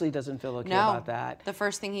obviously doesn't feel okay about that. The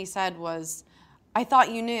first thing he said was, I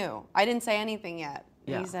thought you knew. I didn't say anything yet.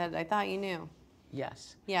 Yeah. He said, I thought you knew.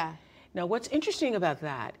 Yes. Yeah. Now, what's interesting about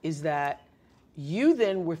that is that you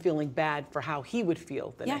then were feeling bad for how he would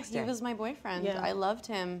feel the next day. Yeah, he was my boyfriend. Yeah. I loved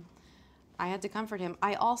him. I had to comfort him.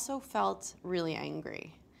 I also felt really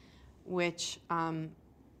angry, which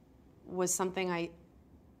was something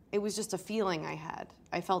it was just a feeling I had.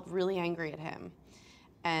 I felt really angry at him.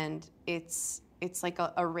 And it's like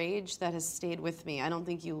a rage that has stayed with me. I don't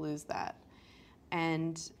think you lose that.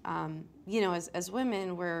 And, you know, as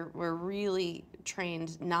women, we're really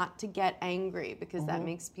trained not to get angry because that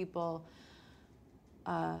makes people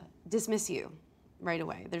dismiss you right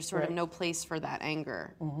away. There's sort of no place for that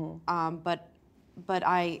anger. But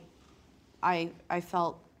I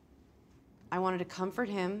felt I wanted to comfort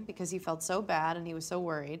him because he felt so bad and he was so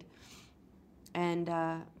worried, and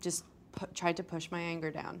just tried to push my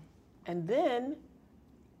anger down. And then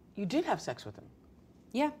you did have sex with him.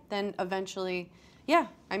 Yeah. Then eventually, yeah.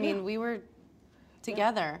 I mean, we were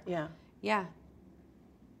together. Yeah. Yeah.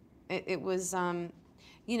 It was,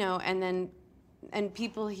 you know, and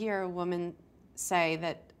people hear a woman say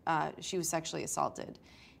that she was sexually assaulted.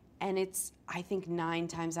 And it's, I think 9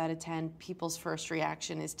 times out of 10, people's first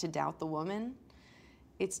reaction is to doubt the woman.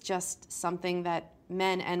 It's just something that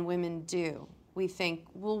men and women do. We think,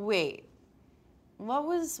 well, wait,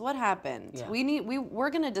 what happened? Yeah.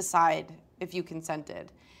 We're going to decide if you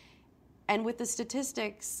consented. And with the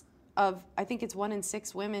statistics of, I think it's 1 in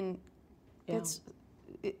 6 women is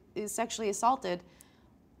sexually assaulted,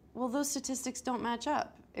 well, those statistics don't match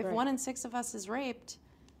up. If 1 in 6 of us is raped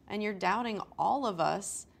and you're doubting all of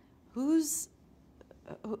us,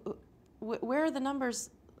 where are the numbers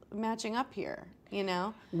matching up here, you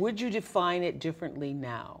know? Would you define it differently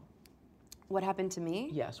now? What happened to me?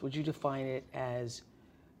 Yes. Would you define it as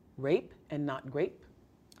rape and not grape?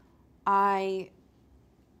 You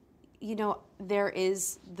know, there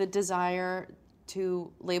is the desire to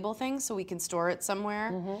label things so we can store it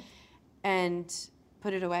somewhere and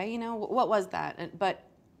put it away, you know? What was that? But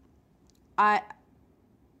I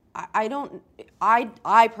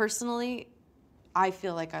personally, I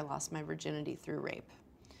feel like I lost my virginity through rape.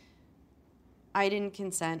 I didn't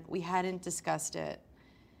consent. We hadn't discussed it.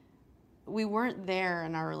 We weren't there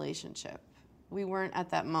in our relationship. We weren't at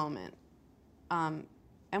that moment.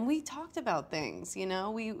 And we talked about things, you know?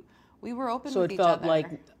 We were open with each other. So it felt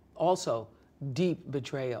like also deep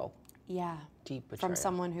betrayal. Yeah. Deep betrayal. From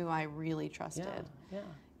someone who I really trusted.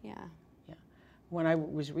 Yeah. When I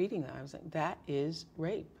was reading that, I was like, that is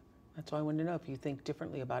rape. That's why I wanted to know if you think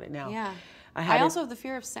differently about it now. Yeah. I also have the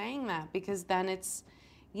fear of saying that because then it's,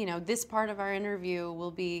 you know, this part of our interview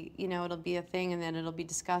will be, you know, it'll be a thing and then it'll be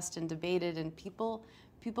discussed and debated and people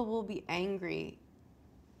will be angry.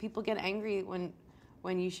 People get angry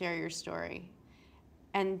when you share your story.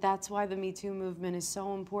 And that's why the Me Too movement is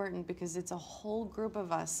so important because it's a whole group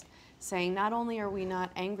of us saying not only are we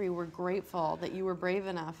not angry, we're grateful that you were brave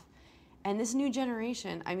enough. And this new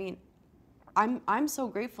generation, I mean, I'm so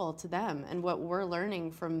grateful to them and what we're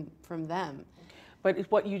learning from them. But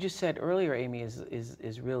what you just said earlier, Amy,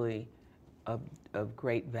 is really of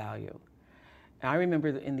great value. And I remember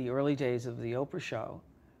in the early days of the Oprah show,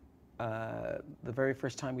 the very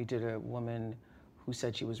first time we did a woman who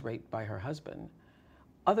said she was raped by her husband,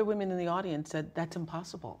 other women in the audience said, that's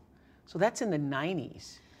impossible. So that's in the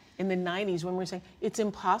 90s. in the 90s when we were saying it's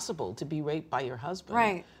impossible to be raped by your husband.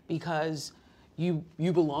 Right. Because you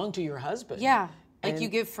belong to your husband. Yeah. Like And you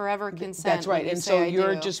give forever consent. that's right. when you And say so I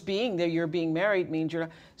you're do. just being there, you're being married means you're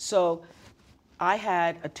not. So I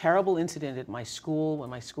had a terrible incident at my school when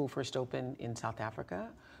my school first opened in South Africa,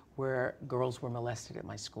 where girls were molested at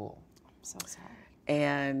my school. I'm so sorry.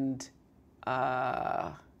 And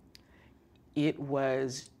it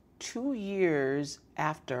was 2 years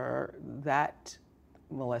after that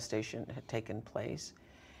molestation had taken place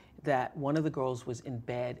that one of the girls was in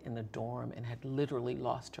bed in the dorm and had literally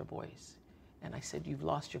lost her voice. And I said, "You've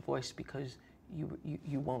lost your voice because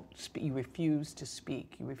you won't speak. You refuse to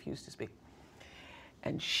speak. You refuse to speak."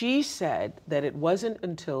 And she said that it wasn't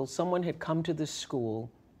until someone had come to the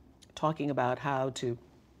school talking about how to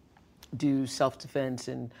do self-defense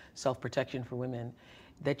and self-protection for women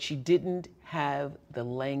that she didn't have the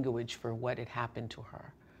language for what had happened to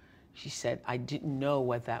her. She said, "I didn't know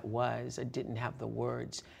what that was. I didn't have the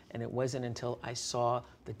words. And it wasn't until I saw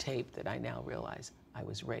the tape that I now realize I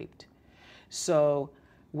was raped." So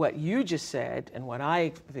what you just said and what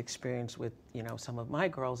I've experienced with, some of my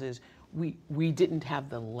girls is we didn't have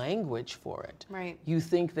the language for it. Right. You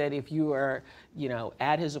think that if you are,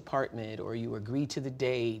 at his apartment or you agreed to the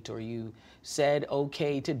date or you said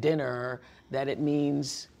okay to dinner, that it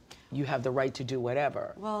means you have the right to do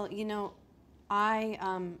whatever. Well, I,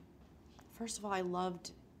 first of all, I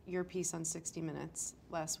loved your piece on 60 Minutes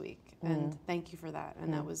last week, and thank you for that.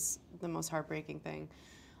 And that was the most heartbreaking thing.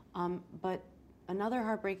 But another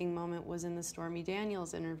heartbreaking moment was in the Stormy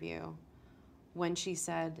Daniels interview when she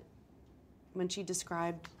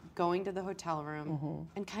described going to the hotel room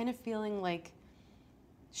and kind of feeling like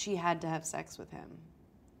she had to have sex with him.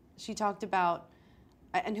 She talked about,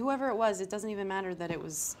 and whoever it was, it doesn't even matter that it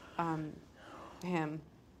was him.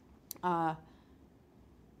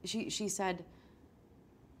 She said,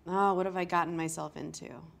 "Oh, what have I gotten myself into?"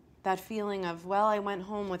 That feeling of, well, I went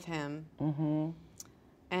home with him,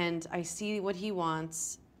 and I see what he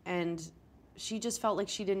wants, and she just felt like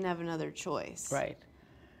she didn't have another choice. Right.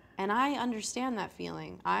 And I understand that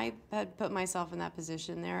feeling. I had put myself in that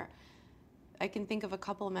position there. I can think of a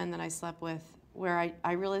couple of men that I slept with where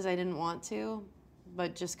I realized I didn't want to,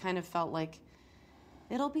 but just kind of felt like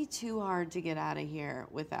it'll be too hard to get out of here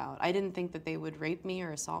without. I didn't think that they would rape me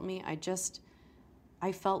or assault me.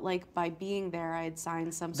 I felt like by being there, I had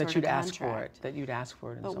signed some sort of contract. That you'd ask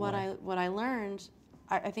for it in but some way. what I learned,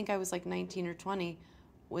 I think I was like 19 or 20,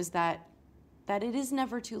 was that it is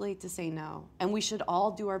never too late to say no. And we should all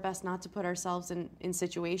do our best not to put ourselves in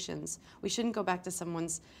situations. We shouldn't go back to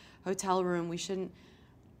someone's hotel room. We should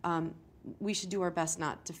do our best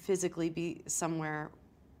not to physically be somewhere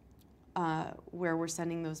where we're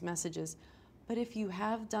sending those messages. But if you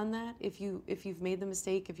have done that, if you've made the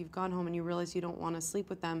mistake, if you've gone home and you realize you don't want to sleep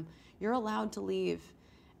with them, you're allowed to leave,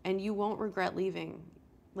 and you won't regret leaving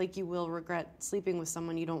like you will regret sleeping with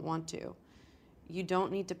someone you don't want to. You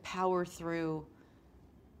don't need to power through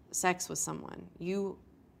sex with someone. You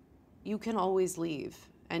can always leave,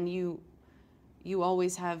 and you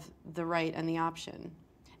always have the right and the option,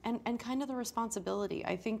 and kind of the responsibility.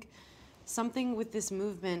 I think something with this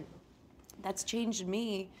movement that's changed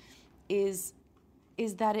me is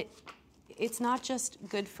that it's not just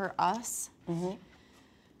good for us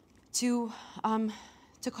to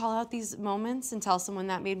call out these moments and tell someone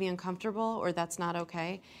that made me uncomfortable or that's not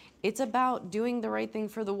okay. It's about doing the right thing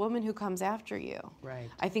for the woman who comes after you. Right.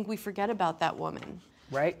 I think we forget about that woman.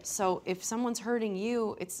 Right. So if someone's hurting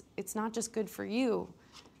you, it's not just good for you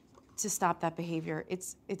to stop that behavior.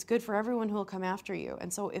 It's good for everyone who will come after you.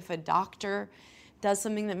 And so if a doctor does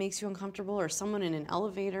something that makes you uncomfortable, or someone in an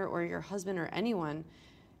elevator, or your husband or anyone,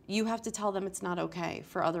 you have to tell them it's not okay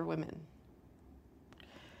for other women.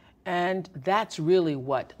 And that's really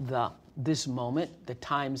what this moment, the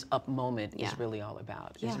Time's Up moment, is really all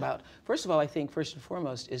about. Yeah. It's about, first of all, I think first and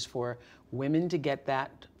foremost is for women to get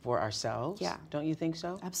that for ourselves. Yeah. Don't you think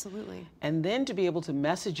so? Absolutely. And then to be able to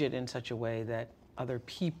message it in such a way that other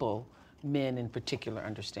people, men in particular,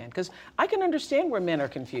 understand. Because I can understand where men are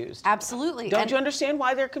confused. Absolutely. Don't you understand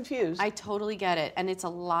why they're confused? I totally get it. And it's a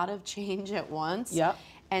lot of change at once. Yeah.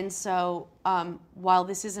 And so while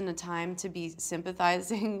this isn't a time to be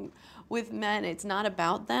sympathizing with men, it's not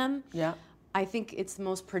about them. Yeah. I think it's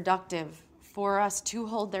most productive for us to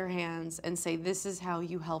hold their hands and say, this is how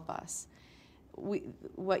you help us.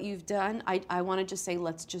 What you've done, I want to just say,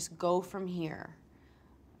 let's just go from here.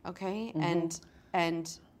 Okay? Mm-hmm.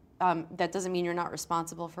 And that doesn't mean you're not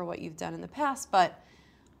responsible for what you've done in the past, but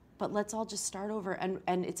let's all just start over,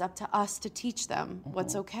 and it's up to us to teach them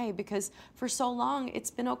what's okay, because for so long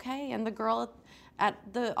it's been okay, and the girl at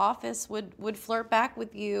the office would flirt back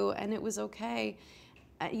with you, and it was okay.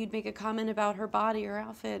 You'd make a comment about her body or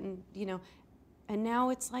outfit, and and now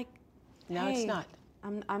it's like, now hey, it's not.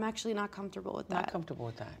 I'm actually not comfortable with that. Not comfortable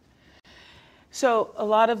with that. So a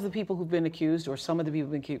lot of the people who've been accused, or some of the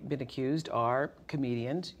people who've been accused, are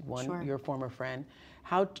comedians. One, Sure. your former friend.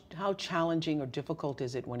 How challenging or difficult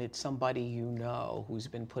is it when it's somebody you know who's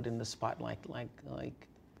been put in the spotlight like?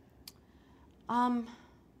 I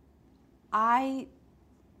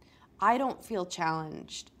don't feel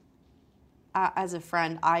challenged as a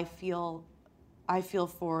friend. I feel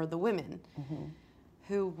for the women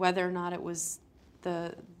who, whether or not it was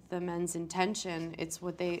the men's intention, it's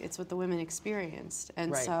what the women experienced,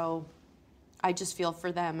 and Right. so I just feel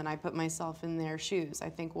for them, and I put myself in their shoes. I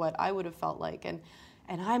think what I would have felt like, and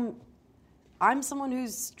I'm someone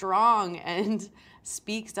who's strong and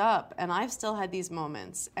speaks up, and I've still had these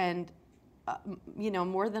moments, and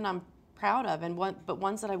more than I'm proud of, but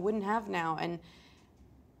ones that I wouldn't have now,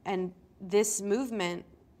 and this movement,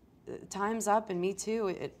 Time's Up and Me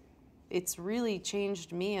Too, it's really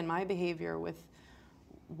changed me and my behavior with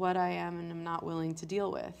what I am and am not willing to deal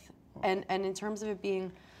with. And in terms of it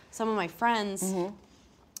being some of my friends,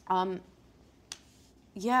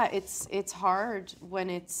 yeah, it's hard when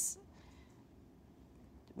it's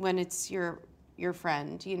your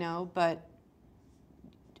friend, but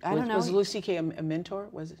I don't know. Was Louis C.K. a mentor?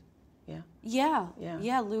 Was it? Yeah.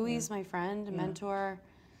 Yeah. Louis is my friend, a mentor.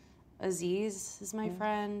 Aziz is my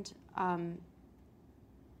friend.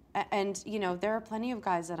 And there are plenty of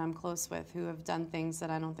guys that I'm close with who have done things that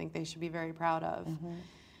I don't think they should be very proud of.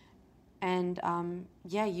 And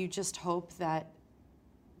you just hope that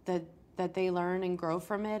they learn and grow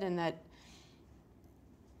from it, and that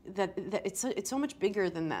it's so much bigger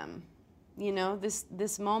than them.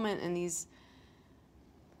 This moment and these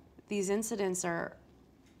incidents are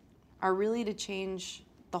really to change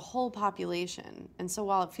the whole population. And so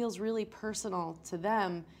while it feels really personal to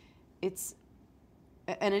them, it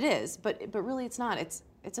is, but really it's not.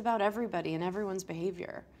 It's about everybody and everyone's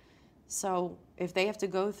behavior. So if they have to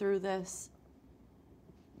go through this,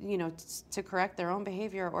 to correct their own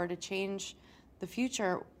behavior or to change the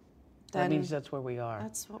future, then that means that's where we are.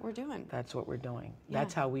 That's what we're doing. That's what we're doing. Yeah.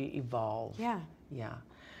 That's how we evolve. Yeah. Yeah.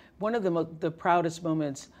 One of the proudest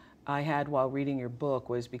moments I had while reading your book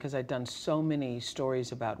was because I'd done so many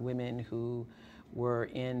stories about women who were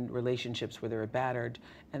in relationships where they were battered,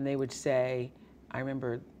 and they would say, I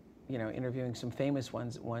remember, interviewing some famous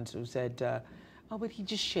ones once who said, "Oh, but he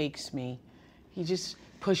just shakes me, he just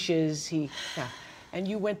pushes, And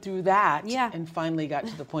you went through that, and finally got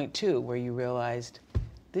to the point too where you realized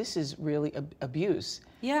this is really abuse.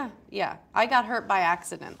 Yeah. I got hurt by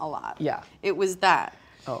accident a lot. Yeah. It was that.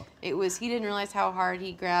 Oh. It was, he didn't realize how hard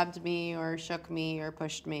he grabbed me or shook me or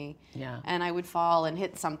pushed me. Yeah. And I would fall and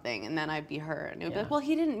hit something, and then I'd be hurt. And it would be like, well,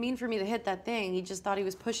 he didn't mean for me to hit that thing. He just thought he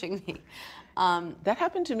was pushing me. That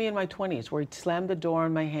happened to me in my 20s, where he'd slam the door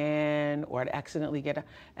on my hand, or I'd accidentally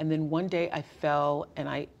and then one day I fell, and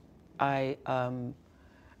I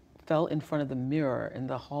fell in front of the mirror in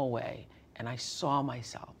the hallway, and I saw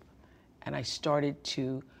myself, and I started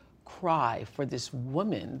to cry for this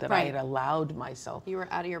woman that I had allowed myself. You were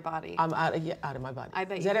out of your body. I'm out of my body. I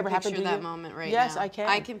bet Does you that can ever happen picture to that you? moment right now. Yes, I can.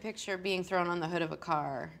 I can picture being thrown on the hood of a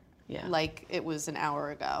car like it was an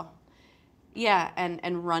hour ago. Yeah,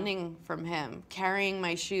 and running from him, carrying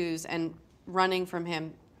my shoes and running from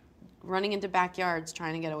him, running into backyards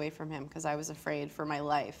trying to get away from him because I was afraid for my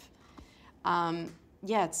life.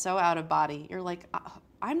 It's so out of body. You're like,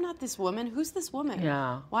 I'm not this woman. Who's this woman?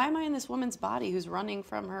 Yeah. Why am I in this woman's body who's running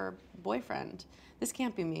from her boyfriend? This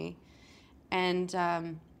can't be me. And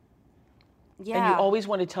And you always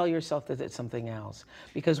want to tell yourself that it's something else.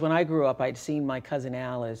 Because when I grew up, I'd seen my cousin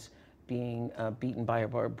Alice being beaten by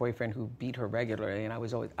her boyfriend who beat her regularly, and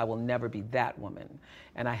I will never be that woman.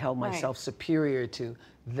 And I held myself superior to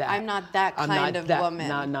that. I'm not that kind of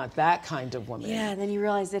woman. Not that kind of woman. Yeah, and then you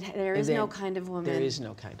realize that there is no kind of woman. There is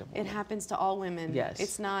no kind of woman. It happens to all women. Yes.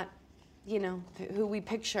 It's not, who we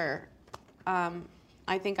picture.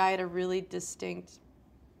 I think I had a really distinct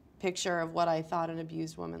picture of what I thought an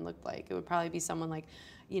abused woman looked like. It would probably be someone like,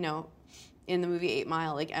 in the movie 8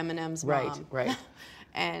 Mile, like Eminem's mom. Right.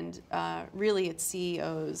 And really, it's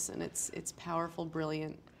CEOs, and it's powerful,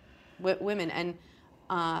 brilliant women. And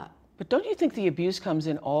but don't you think the abuse comes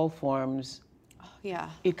in all forms? Yeah.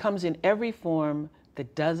 It comes in every form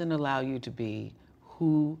that doesn't allow you to be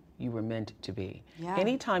who you were meant to be. Yeah.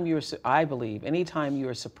 I believe, anytime you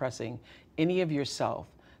are suppressing any of yourself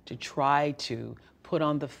to try to put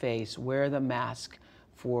on the face, wear the mask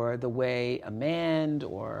for the way a man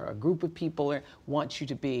or a group of people wants you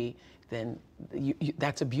to be, then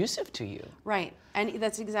that's abusive to you. Right, and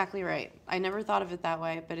that's exactly right. I never thought of it that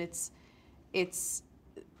way, but it's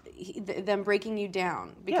them breaking you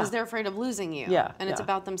down because they're afraid of losing you, and it's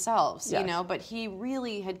about themselves, you know. But he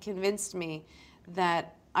really had convinced me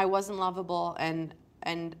that I wasn't lovable,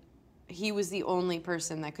 and he was the only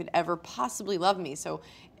person that could ever possibly love me. So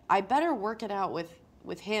I better work it out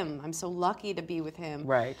with him. I'm so lucky to be with him.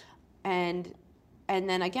 Right. And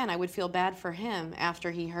then again, I would feel bad for him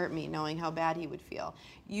after he hurt me, knowing how bad he would feel.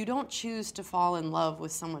 You don't choose to fall in love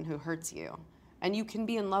with someone who hurts you, and you can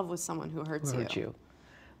be in love with someone who hurts you.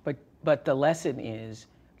 But the lesson is,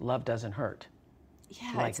 love doesn't hurt.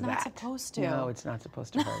 Yeah, like it's not that. supposed to. No, it's not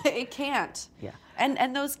supposed to hurt. It can't. Yeah.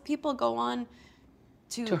 And those people go on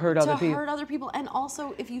to hurt other people. hurt other people. And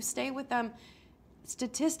also, if you stay with them,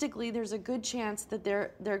 statistically, there's a good chance that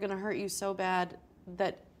they're going to hurt you so bad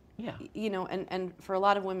that, you know, and for a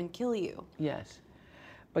lot of women, kill you. Yes.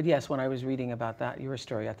 But yes, when I was reading about your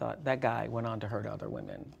story, I thought that guy went on to hurt other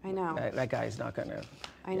women. I know. That guy is not going to.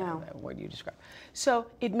 I know. What you describe. So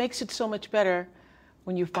it makes it so much better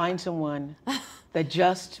when you find someone that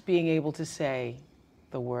just being able to say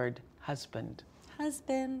the word husband.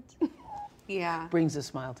 Husband. Yeah. Brings a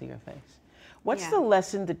smile to your face. What's the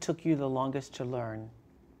lesson that took you the longest to learn?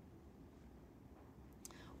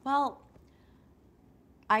 Well,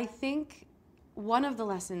 I think one of the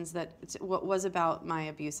lessons that was about my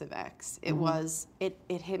abusive ex, it was, it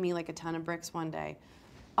hit me like a ton of bricks one day.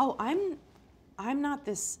 Oh, I'm not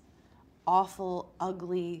this awful,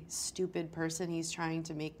 ugly, stupid person he's trying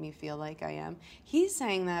to make me feel like I am. He's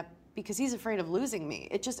saying that because he's afraid of losing me.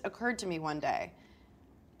 It just occurred to me one day.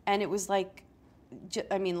 And it was like,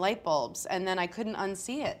 light bulbs. And then I couldn't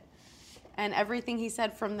unsee it. And everything he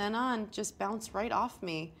said from then on just bounced right off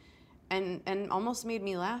me. And almost made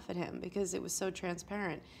me laugh at him because it was so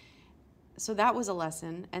transparent. So that was a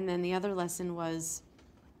lesson. And then the other lesson was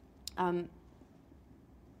about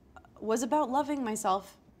loving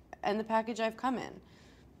myself and the package I've come in.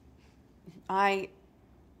 I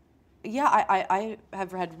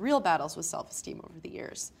have had real battles with self-esteem over the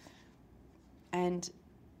years. And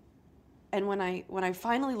when I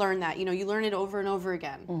finally learned that, you know, you learn it over and over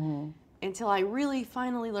again until I really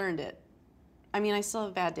finally learned it. I mean, I still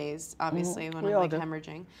have bad days, obviously, when I'm like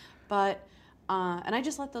hemorrhaging, but and I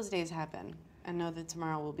just let those days happen and know that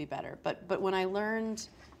tomorrow will be better. But when I learned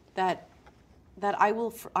that I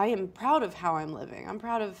am proud of how I'm living. I'm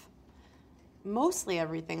proud of mostly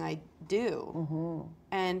everything I do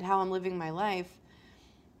and how I'm living my life.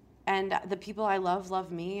 And the people I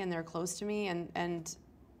love me, and they're close to me, and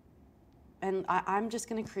I'm just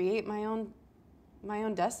going to create my own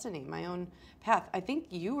destiny, my own path. I think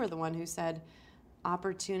you were the one who said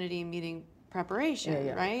opportunity meeting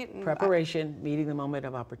preparation, right? And preparation, meeting the moment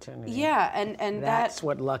of opportunity. Yeah, and that's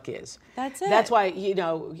what luck is. That's it. That's why, you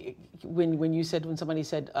know, when somebody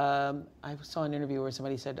said, I saw an interview where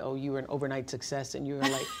somebody said, oh, you were an overnight success, and you were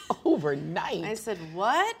like, overnight? I said,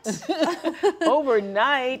 what?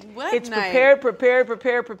 Overnight. What it's night? prepare.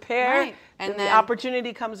 Right. And then the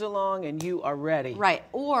opportunity comes along and you are ready. Right.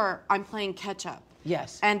 Or I'm playing catch up.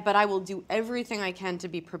 Yes. But I will do everything I can to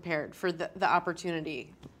be prepared for the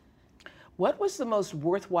opportunity. What was the most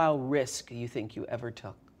worthwhile risk you think you ever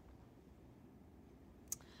took?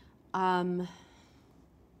 I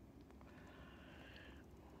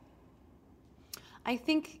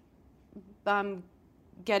think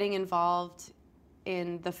getting involved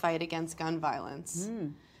in the fight against gun violence.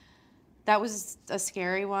 That was a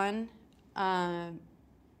scary one. And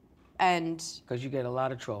because you get a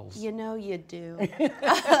lot of trolls. You know you do.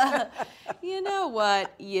 You know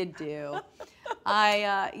what? You do.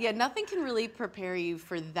 Nothing can really prepare you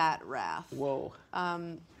for that wrath. Whoa.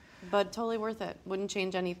 But totally worth it. Wouldn't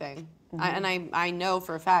change anything. I know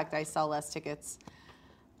for a fact I sell less tickets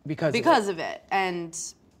because of it, and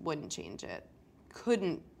wouldn't change it.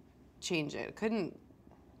 Couldn't change it. Couldn't.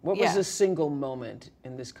 What was the single moment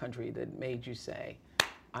in this country that made you say,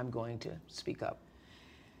 I'm going to speak up?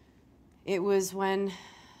 It was when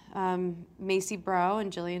Macy Brough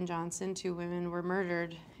and Jillian Johnson, two women, were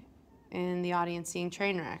murdered in the audience seeing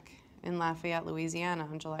Trainwreck in Lafayette, Louisiana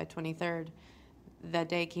on July 23rd. That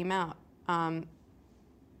day came out.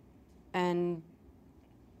 And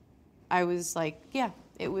I was like,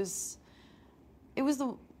 it was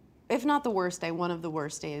the, if not the worst day, one of the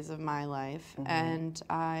worst days of my life. And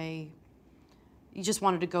I just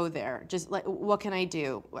wanted to go there. Just like, what can I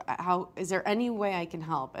do? How, is there any way I can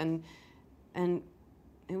help? And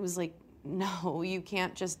it was like, no, you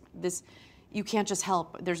can't just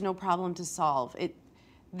help. There's no problem to solve.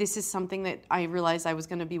 this is something that I realized I was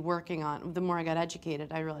going to be working on. The more I got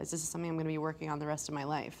educated, I realized this is something I'm going to be working on the rest of my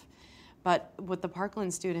life. But what the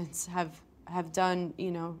Parkland students have done,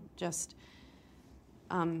 just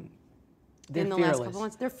in the last couple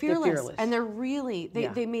months, they're fearless. And they're really,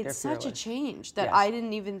 they made such a change that I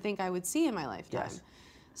didn't even think I would see in my lifetime. Yes.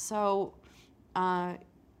 So,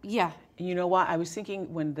 yeah. You know what? I was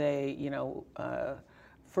thinking when they,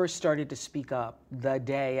 first started to speak up the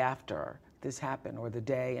day after this happened, or the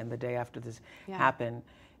day after this happened,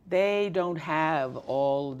 they don't have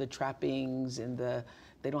all the trappings and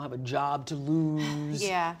they don't have a job to lose.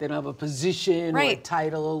 Yeah. They don't have a position or a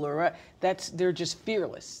title they're just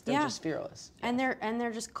fearless. They're just fearless. And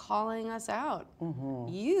they're just calling us out.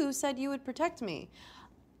 Mm-hmm. You said you would protect me.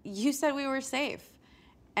 You said we were safe.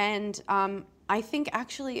 And I think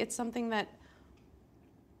actually it's something that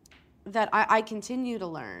I continue to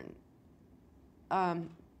learn.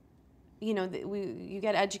 You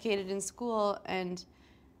get educated in school and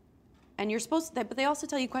you're supposed to, but they also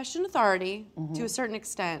tell you question authority to a certain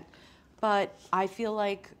extent. But I feel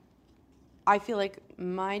like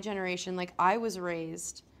my generation, like I was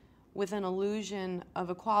raised with an illusion of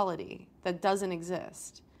equality that doesn't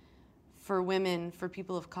exist for women, for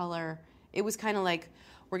people of color. It was kind of like,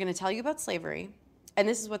 we're going to tell you about slavery. And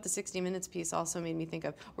this is what the 60 Minutes piece also made me think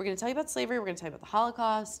of. We're going to tell you about slavery, we're going to tell you about the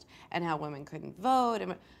Holocaust and how women couldn't vote.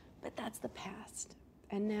 But that's the past.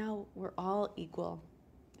 And now we're all equal.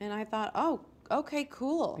 And I thought, oh, okay,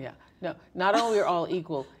 cool. Yeah. No, not only are all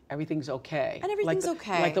equal, everything's okay. And everything's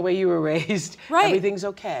okay. Like the way you were raised. Right. Everything's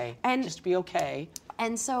okay. And just be okay.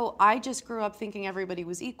 And so I just grew up thinking everybody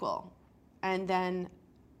was equal. And then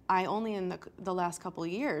I only in the last couple of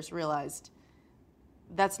years realized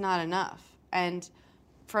that's not enough. And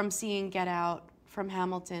from seeing Get Out, from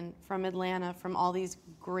Hamilton, from Atlanta, from all these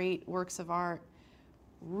great works of art,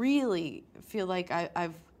 really feel like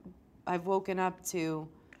I've woken up to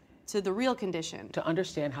the real condition. To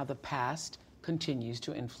understand how the past continues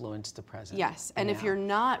to influence the present. Yes, and if you're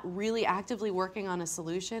not really actively working on a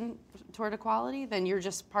solution toward equality, then you're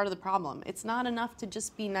just part of the problem. It's not enough to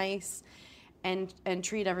just be nice and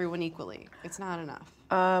treat everyone equally. It's not enough.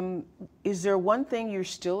 Is there one thing you're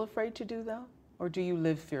still afraid to do, though? Or do you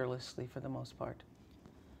live fearlessly for the most part?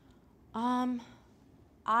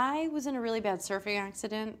 I was in a really bad surfing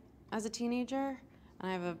accident as a teenager, and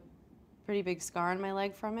I have a pretty big scar on my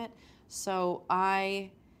leg from it. So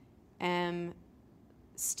I am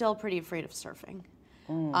still pretty afraid of surfing.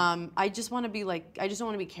 I just want to be I just don't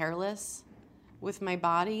want to be careless with my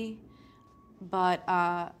body, but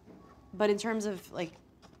in terms of like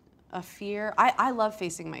a fear, I love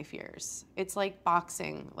facing my fears. It's like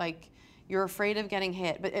boxing, like you're afraid of getting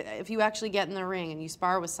hit, but if you actually get in the ring and you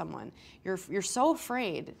spar with someone, you're so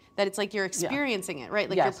afraid that it's like you're experiencing it, right?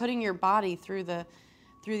 Like you're putting your body through the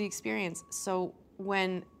experience. So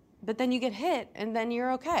but then you get hit and then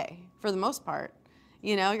you're okay for the most part.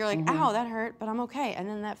 You're like, ow, that hurt, but I'm okay. And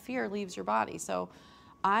then that fear leaves your body. So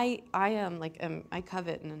I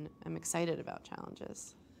covet and I'm excited about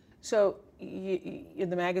challenges. So in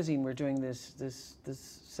the magazine, we're doing this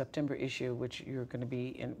September issue, which you're going to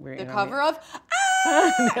be in. We're the in cover of?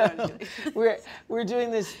 No. We're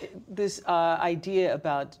doing this idea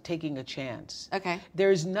about taking a chance. Okay.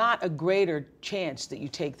 There's not a greater chance that you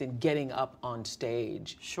take than getting up on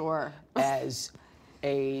stage. Sure. As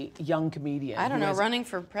a young comedian. I don't know. Running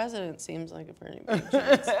for president seems like a pretty big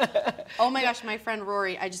chance. Oh my gosh, my friend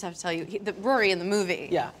Rory, I just have to tell you, Rory in the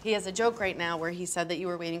movie, he has a joke right now where he said that you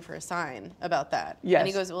were waiting for a sign about that. Yes. And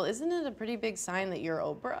he goes, well, isn't it a pretty big sign that you're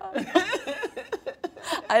Oprah?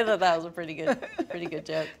 I thought that was a pretty good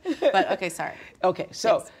joke. But okay, sorry. Okay,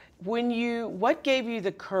 so what gave you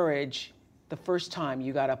the courage the first time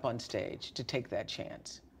you got up on stage to take that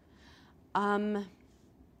chance?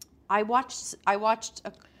 I watched.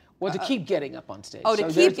 To keep getting up on stage. Oh, to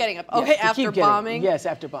keep getting up. Okay, after bombing. Yes,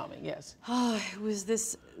 after bombing. Yes. Oh, it was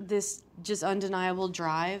this just undeniable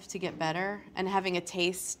drive to get better and having a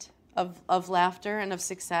taste of laughter and of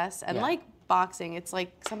success. And like boxing, it's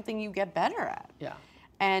like something you get better at. Yeah.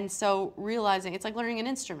 And so realizing it's like learning an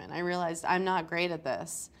instrument. I realized I'm not great at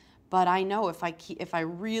this, but I know if I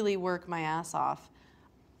really work my ass off,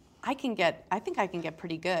 I think I can get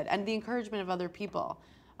pretty good. And the encouragement of other people,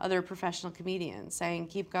 other professional comedians saying,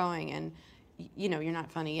 keep going, and you're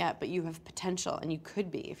not funny yet, but you have potential, and you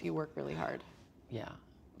could be if you work really hard. Yeah.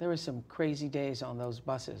 There were some crazy days on those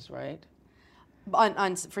buses, right?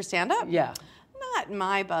 For stand-up? Yeah. Not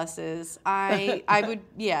my buses. I would,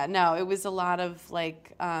 no, it was a lot of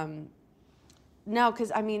like, no,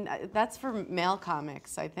 because I mean, that's for male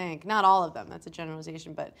comics, I think. Not all of them, that's a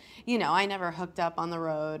generalization, but I never hooked up on the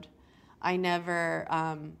road. I never,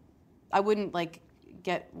 I wouldn't like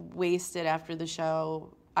get wasted after the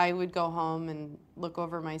show. I would go home and look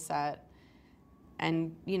over my set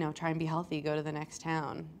and, you know, try and be healthy, go to the next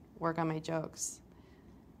town, work on my jokes.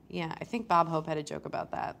 Yeah, I think Bob Hope had a joke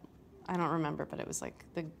about that. I don't remember, but it was like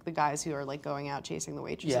the guys who are like going out chasing the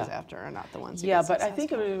waitresses after are not the ones who get but successful. I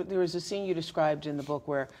think there was a scene you described in the book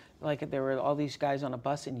where like there were all these guys on a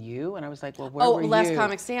bus and you, and I was like, well, where were you? Last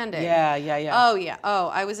Comic Standing. Yeah. Oh, yeah. Oh,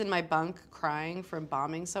 I was in my bunk crying from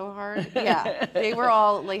bombing so hard. Yeah. They were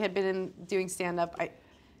all, like, had been doing stand-up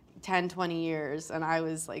 10, 20 years, and I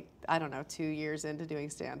was, like, I don't know, 2 years into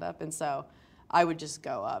doing stand-up, and so I would just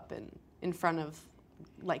go up and in front of,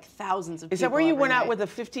 like, thousands of people. Is that where you went night. out with a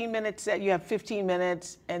 15-minute set? You have 15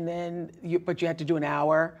 minutes, and then but you had to do an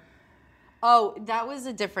hour? Oh, that was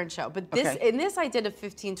a different show. But in this, I did a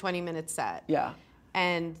 15, 20-minute set. Yeah.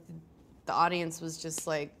 And the audience was just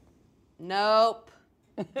like, nope.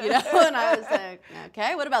 You know, and I was like,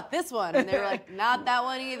 okay, what about this one? And they were like, not that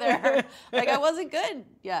one either. Like, I wasn't good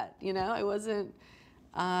yet, you know? I wasn't,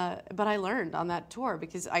 but I learned on that tour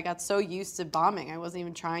because I got so used to bombing. I wasn't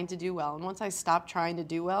even trying to do well. And once I stopped trying to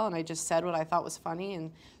do well and I just said what I thought was funny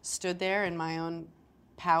and stood there in my own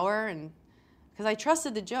power, and because I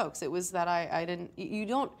trusted the jokes. It was that I didn't, you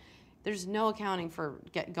don't, there's no accounting for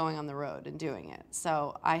going on the road and doing it.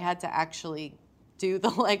 So I had to actually do the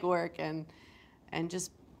legwork and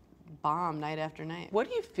just bomb night after night. What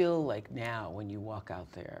do you feel like now when you walk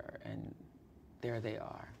out there and there they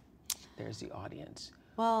are? There's the audience.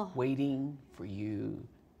 Well, waiting for you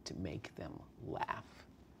to make them laugh.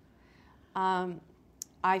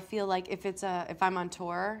 I feel like if I'm on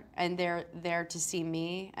tour and they're there to see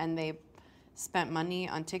me and they spent money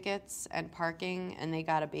on tickets and parking and they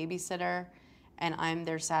got a babysitter and I'm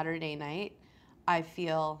their Saturday night, I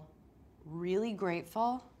feel really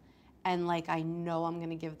grateful and like I know I'm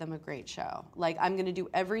gonna give them a great show. Like I'm gonna do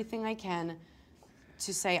everything I can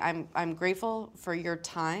to say I'm grateful for your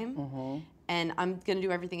time and I'm gonna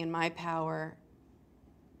do everything in my power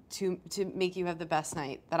to make you have the best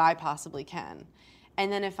night that I possibly can.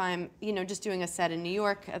 And then if I'm, you know, just doing a set in New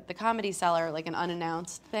York at the Comedy Cellar, like an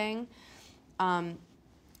unannounced thing,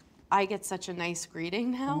 I get such a nice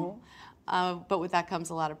greeting now, but with that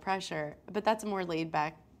comes a lot of pressure. But that's a more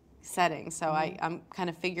laid-back setting, so I'm kind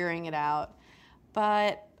of figuring it out.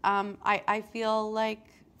 But I feel like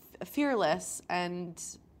fearless, and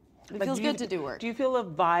it feels good to do work. Do you feel a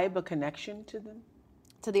vibe, a connection to them?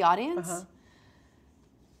 To the audience?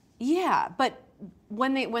 Yeah, but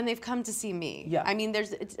when they've come to see me, I mean,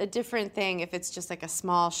 it's a different thing if it's just like a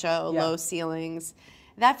small show, low ceilings.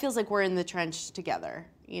 That feels like we're in the trench together,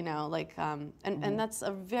 you know, like, and that's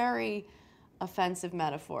a very offensive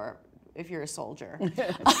metaphor if you're a soldier.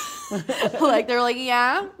 Like, they're like,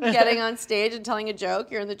 yeah, getting on stage and telling a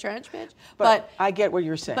joke, you're in the trench, bitch. But I get what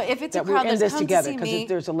you're saying. But if it's that a crowd we're in that's this come together, to see me,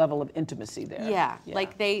 there's a level of intimacy there. Yeah,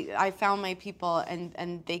 like I found my people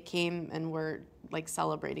and they came and were like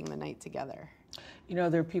celebrating the night together. You know,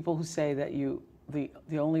 there are people who say that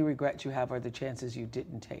the only regrets you have are the chances you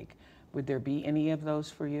didn't take. Would there be any of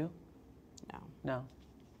those for you? No.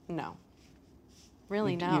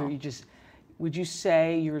 Really, no. You just, would you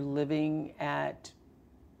say you're living at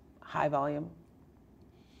high volume?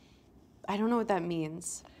 I don't know what that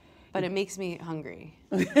means, but it makes me hungry.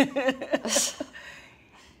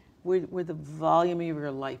 Where the volume of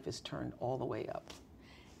your life is turned all the way up.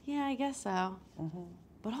 Yeah, I guess so.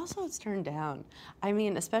 But also it's turned down. I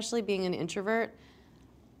mean, especially being an introvert,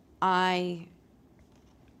 I'm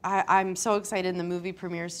so excited. The movie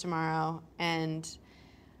premieres tomorrow, and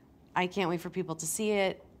I can't wait for people to see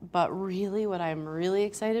it. But really, what I'm really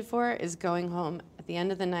excited for is going home at the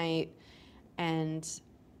end of the night, and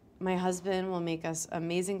my husband will make us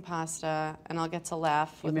amazing pasta, and I'll get to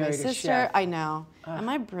laugh with my married a sister. chef. I know. Am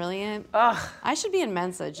I brilliant? I should be in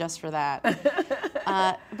Mensa just for that.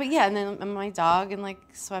 But yeah, and then my dog in like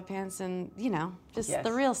sweatpants and, you know, just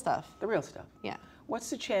the real stuff. The real stuff. Yeah. What's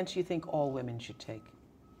the chance you think all women should take?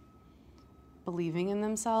 Believing in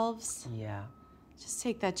themselves. Yeah. Just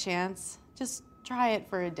take that chance. Just try it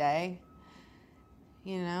for a day,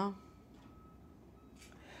 you know?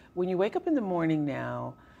 When you wake up in the morning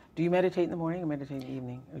now, do you meditate in the morning or meditate in the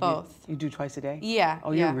evening? Or Both. You do twice a day? Yeah.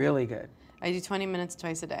 Oh, you're really good. I do 20 minutes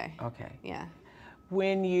twice a day. Okay. Yeah.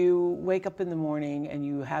 When you wake up in the morning and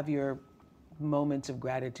you have your moments of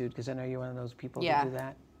gratitude, because I know you're one of those people who do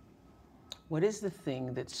that, what is the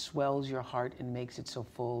thing that swells your heart and makes it so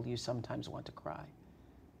full you sometimes want to cry?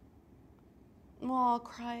 Well, I'll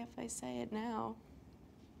cry if I say it now.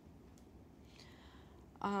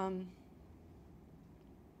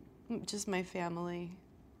 Just my family,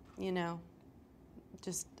 you know.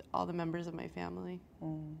 just all the members of my family.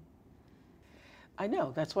 I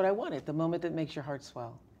know, that's what I wanted, the moment that makes your heart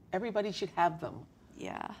swell. Everybody should have them.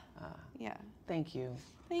 Yeah. Yeah. Thank you.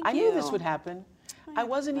 Thank I you. knew this would happen. I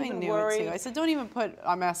wasn't even knew worried. It too. I said, don't even put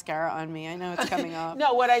a mascara on me. I know it's coming up.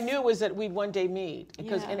 No, what I knew was that we'd one day meet.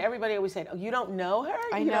 Because, Yeah. and everybody always said, oh, you don't know her?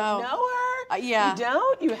 I You know. don't know her? Yeah. You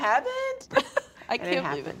don't? You haven't? I And can't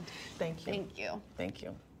believe it. happened. Thank you. Thank you. Thank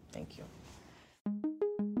you. Thank you.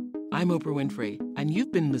 I'm Oprah Winfrey, and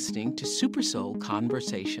you've been listening to Super Soul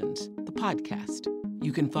Conversations, the podcast.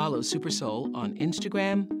 You can follow Super Soul on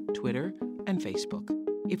Instagram, Twitter, and Facebook.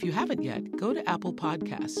 If you haven't yet, go to Apple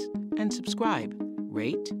Podcasts and subscribe,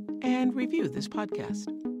 rate, and review this podcast.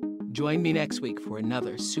 Join me next week for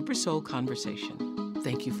another Super Soul Conversation.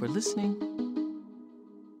 Thank you for listening.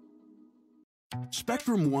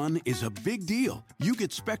 Spectrum One is a big deal. You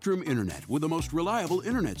get Spectrum Internet with the most reliable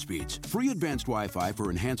internet speeds, free advanced Wi-Fi for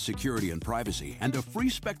enhanced security and privacy, and a free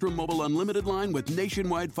Spectrum Mobile Unlimited line with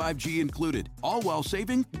nationwide 5G included, all while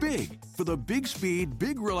saving big. For the big speed,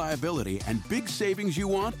 big reliability, and big savings you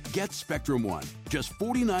want, get Spectrum One. Just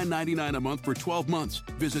 $49.99 a month for 12 months.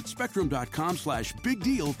 Visit spectrum.com/big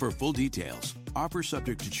deal for full details. Offer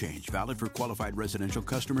subject to change. Valid for qualified residential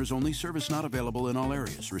customers only. Service not available in all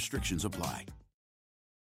areas. Restrictions apply.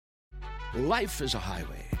 Life is a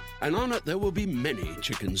highway, and on it there will be many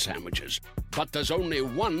chicken sandwiches. But there's only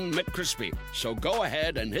one McCrispy. So go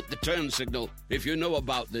ahead and hit the turn signal if you know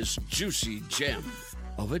about this juicy gem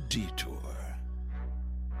of a detour.